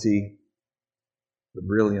humility. But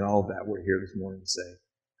really, in all of that, we're here this morning to say,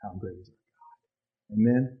 how great is our God?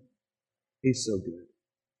 Amen? He's so good.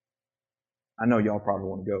 I know y'all probably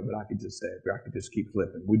want to go, but I could just say, I could just keep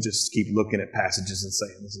flipping. We just keep looking at passages and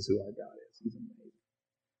saying, this is who our God is. He's amazing.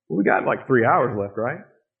 Well, we got like 3 hours left, right?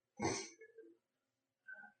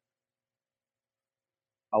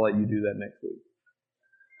 I'll let you do that next week.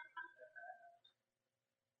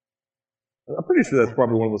 I'm pretty sure that's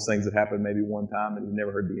probably one of those things that happened maybe one time and you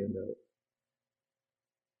never heard the end of it.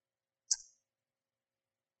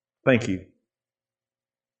 Thank you.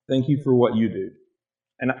 Thank you for what you do.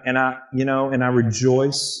 And I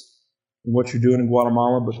rejoice in what you're doing in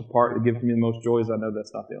Guatemala, but the part that gives me the most joy is I know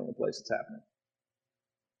that's not the only place it's happening.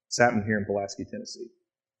 It's happening here in Pulaski, Tennessee.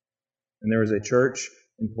 And there is a church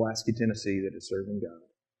in Pulaski, Tennessee that is serving God.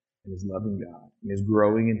 and is loving God and is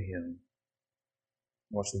growing in Him.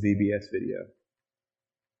 Watch the VBS video.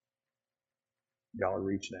 Y'all are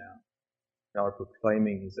reaching out. Y'all are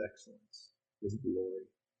proclaiming His excellence, His glory,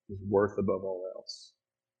 His worth above all else.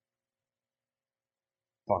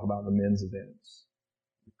 Talk about the men's events,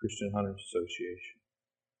 the Christian Hunters Association.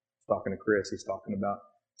 Talking to Chris, he's talking about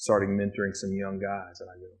starting mentoring some young guys, and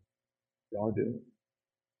I go, y'all are doing it.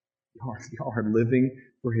 Y'all are living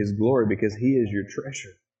for His glory because He is your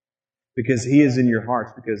treasure, because He is in your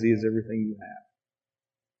hearts, because He is everything you have.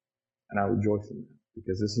 And I rejoice in that,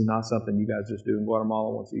 because this is not something you guys just do in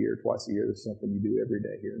Guatemala once a year, twice a year. This is something you do every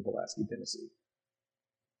day here in Pulaski, Tennessee.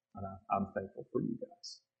 And I'm thankful for you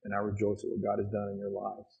guys. And I rejoice at what God has done in your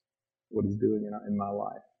lives, what He's doing in my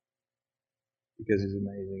life, because He's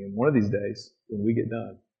amazing. And one of these days, when we get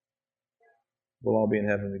done, we'll all be in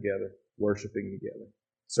heaven together, worshiping together,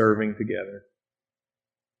 serving together,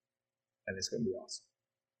 and it's going to be awesome.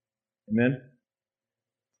 Amen?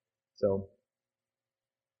 So,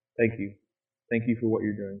 thank you. Thank you for what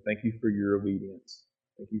you're doing. Thank you for your obedience.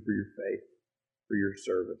 Thank you for your faith, for your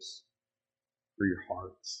service, for your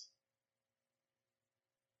hearts.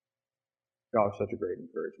 God is such a great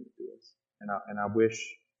encouragement to us. And I wish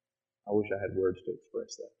I had words to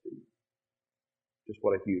express that to you. Just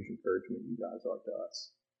what a huge encouragement you guys are to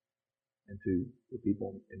us and to the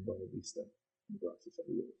people in Buena Vista and Gracias a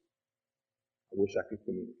Dios. I wish I could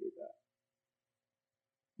communicate that.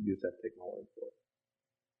 You just have to take my word for it.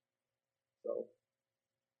 So,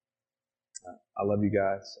 I love you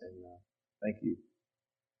guys, and thank you.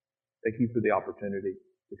 Thank you for the opportunity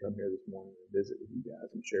to come here this morning and visit with you guys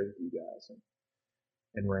and share with you guys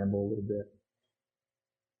and ramble a little bit.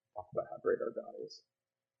 Talk about how great our God is.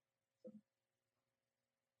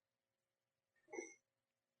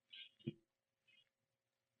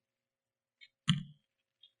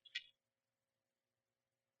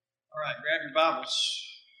 All right, grab your Bibles.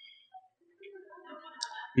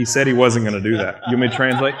 He said he wasn't going to do that. You may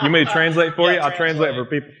translate. You may translate for you. I'll translate for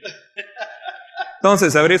people.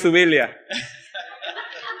 Entonces, abrí su Biblia.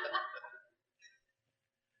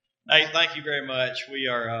 Hey, thank you very much. We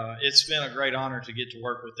are. It's been a great honor to get to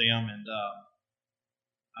work with them, and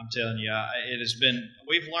I'm telling you, it has been.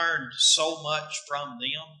 We've learned so much from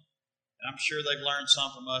them, and I'm sure they've learned some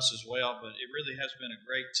from us as well. But it really has been a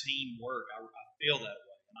great teamwork. I feel that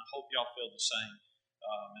way, and I hope y'all feel the same.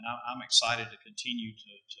 And I'm excited to continue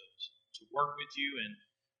to work with you. And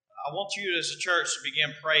I want you as a church to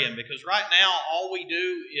begin praying, because right now all we do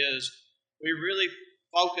is we really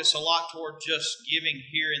focus a lot toward just giving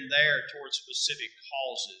here and there towards specific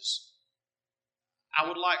causes. I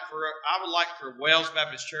would like for Wells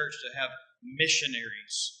Baptist Church to have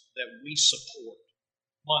missionaries that we support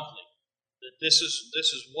monthly. That this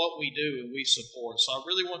is what we do and we support. So I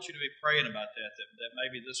really want you to be praying about that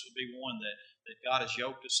maybe this would be one that God has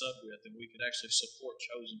yoked us up with, and we could actually support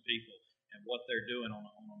chosen people and what they're doing on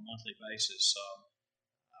a monthly basis.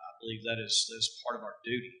 I believe that is part of our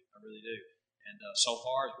duty. I really do. And so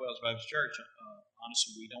far, as Wells Baptist Church,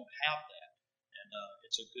 honestly, we don't have that. And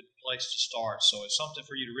it's a good place to start. So it's something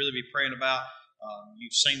for you to really be praying about.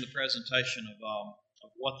 You've seen the presentation of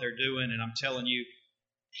what they're doing, and I'm telling you,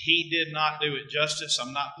 he did not do it justice.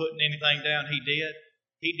 I'm not putting anything down. He did.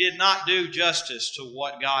 He did not do justice to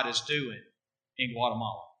what God is doing in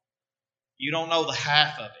Guatemala. You don't know the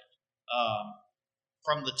half of it.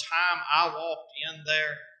 From the time I walked in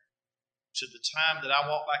there to the time that I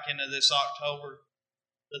walk back into this October,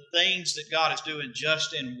 the things that God is doing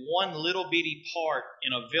just in one little bitty part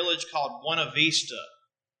in a village called Buena Vista.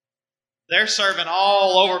 They're serving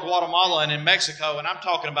all over Guatemala and in Mexico, and I'm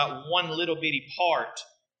talking about one little bitty part.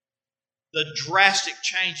 The drastic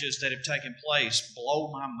changes that have taken place blow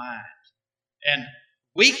my mind. And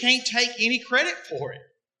we can't take any credit for it.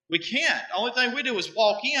 We can't. The only thing we do is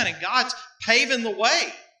walk in, and God's paving the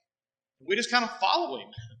way. We just kind of follow Him.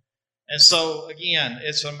 And so, again,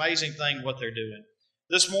 it's an amazing thing what they're doing.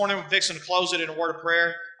 This morning, we're fixing to close it in a word of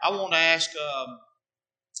prayer. I want to ask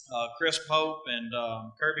Chris Pope and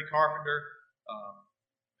Kirby Carpenter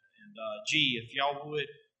and G, if y'all would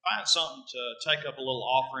find something to take up a little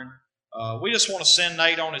offering. We just want to send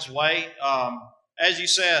Nate on his way. As you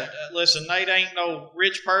said, listen, Nate ain't no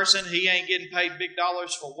rich person. He ain't getting paid big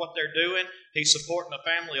dollars for what they're doing. He's supporting a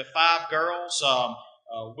family of 5 girls.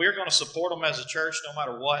 We're going to support them as a church no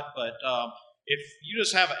matter what. But if you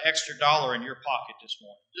just have an extra dollar in your pocket this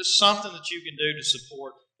morning, just something that you can do to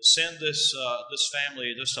support, to send this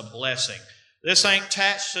family just a blessing. This ain't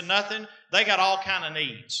attached to nothing. They got all kind of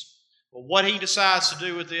needs. But what he decides to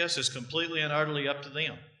do with this is completely and utterly up to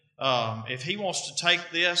them. if he wants to take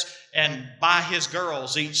this and buy his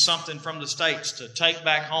girls each something from the States to take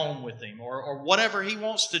back home with him, or whatever he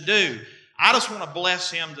wants to do, I just want to bless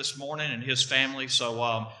him this morning and his family.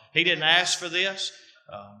 So he didn't ask for this.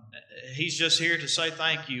 He's just here to say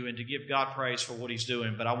thank you and to give God praise for what he's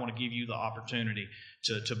doing. But I want to give you the opportunity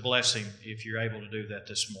to bless him if you're able to do that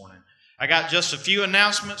this morning. I got just a few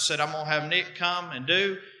announcements that I'm going to have Nick come and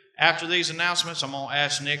do. After these announcements, I'm going to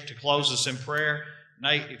ask Nick to close us in prayer.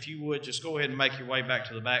 Nate, if you would, just go ahead and make your way back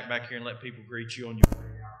to the back here and let people greet you on your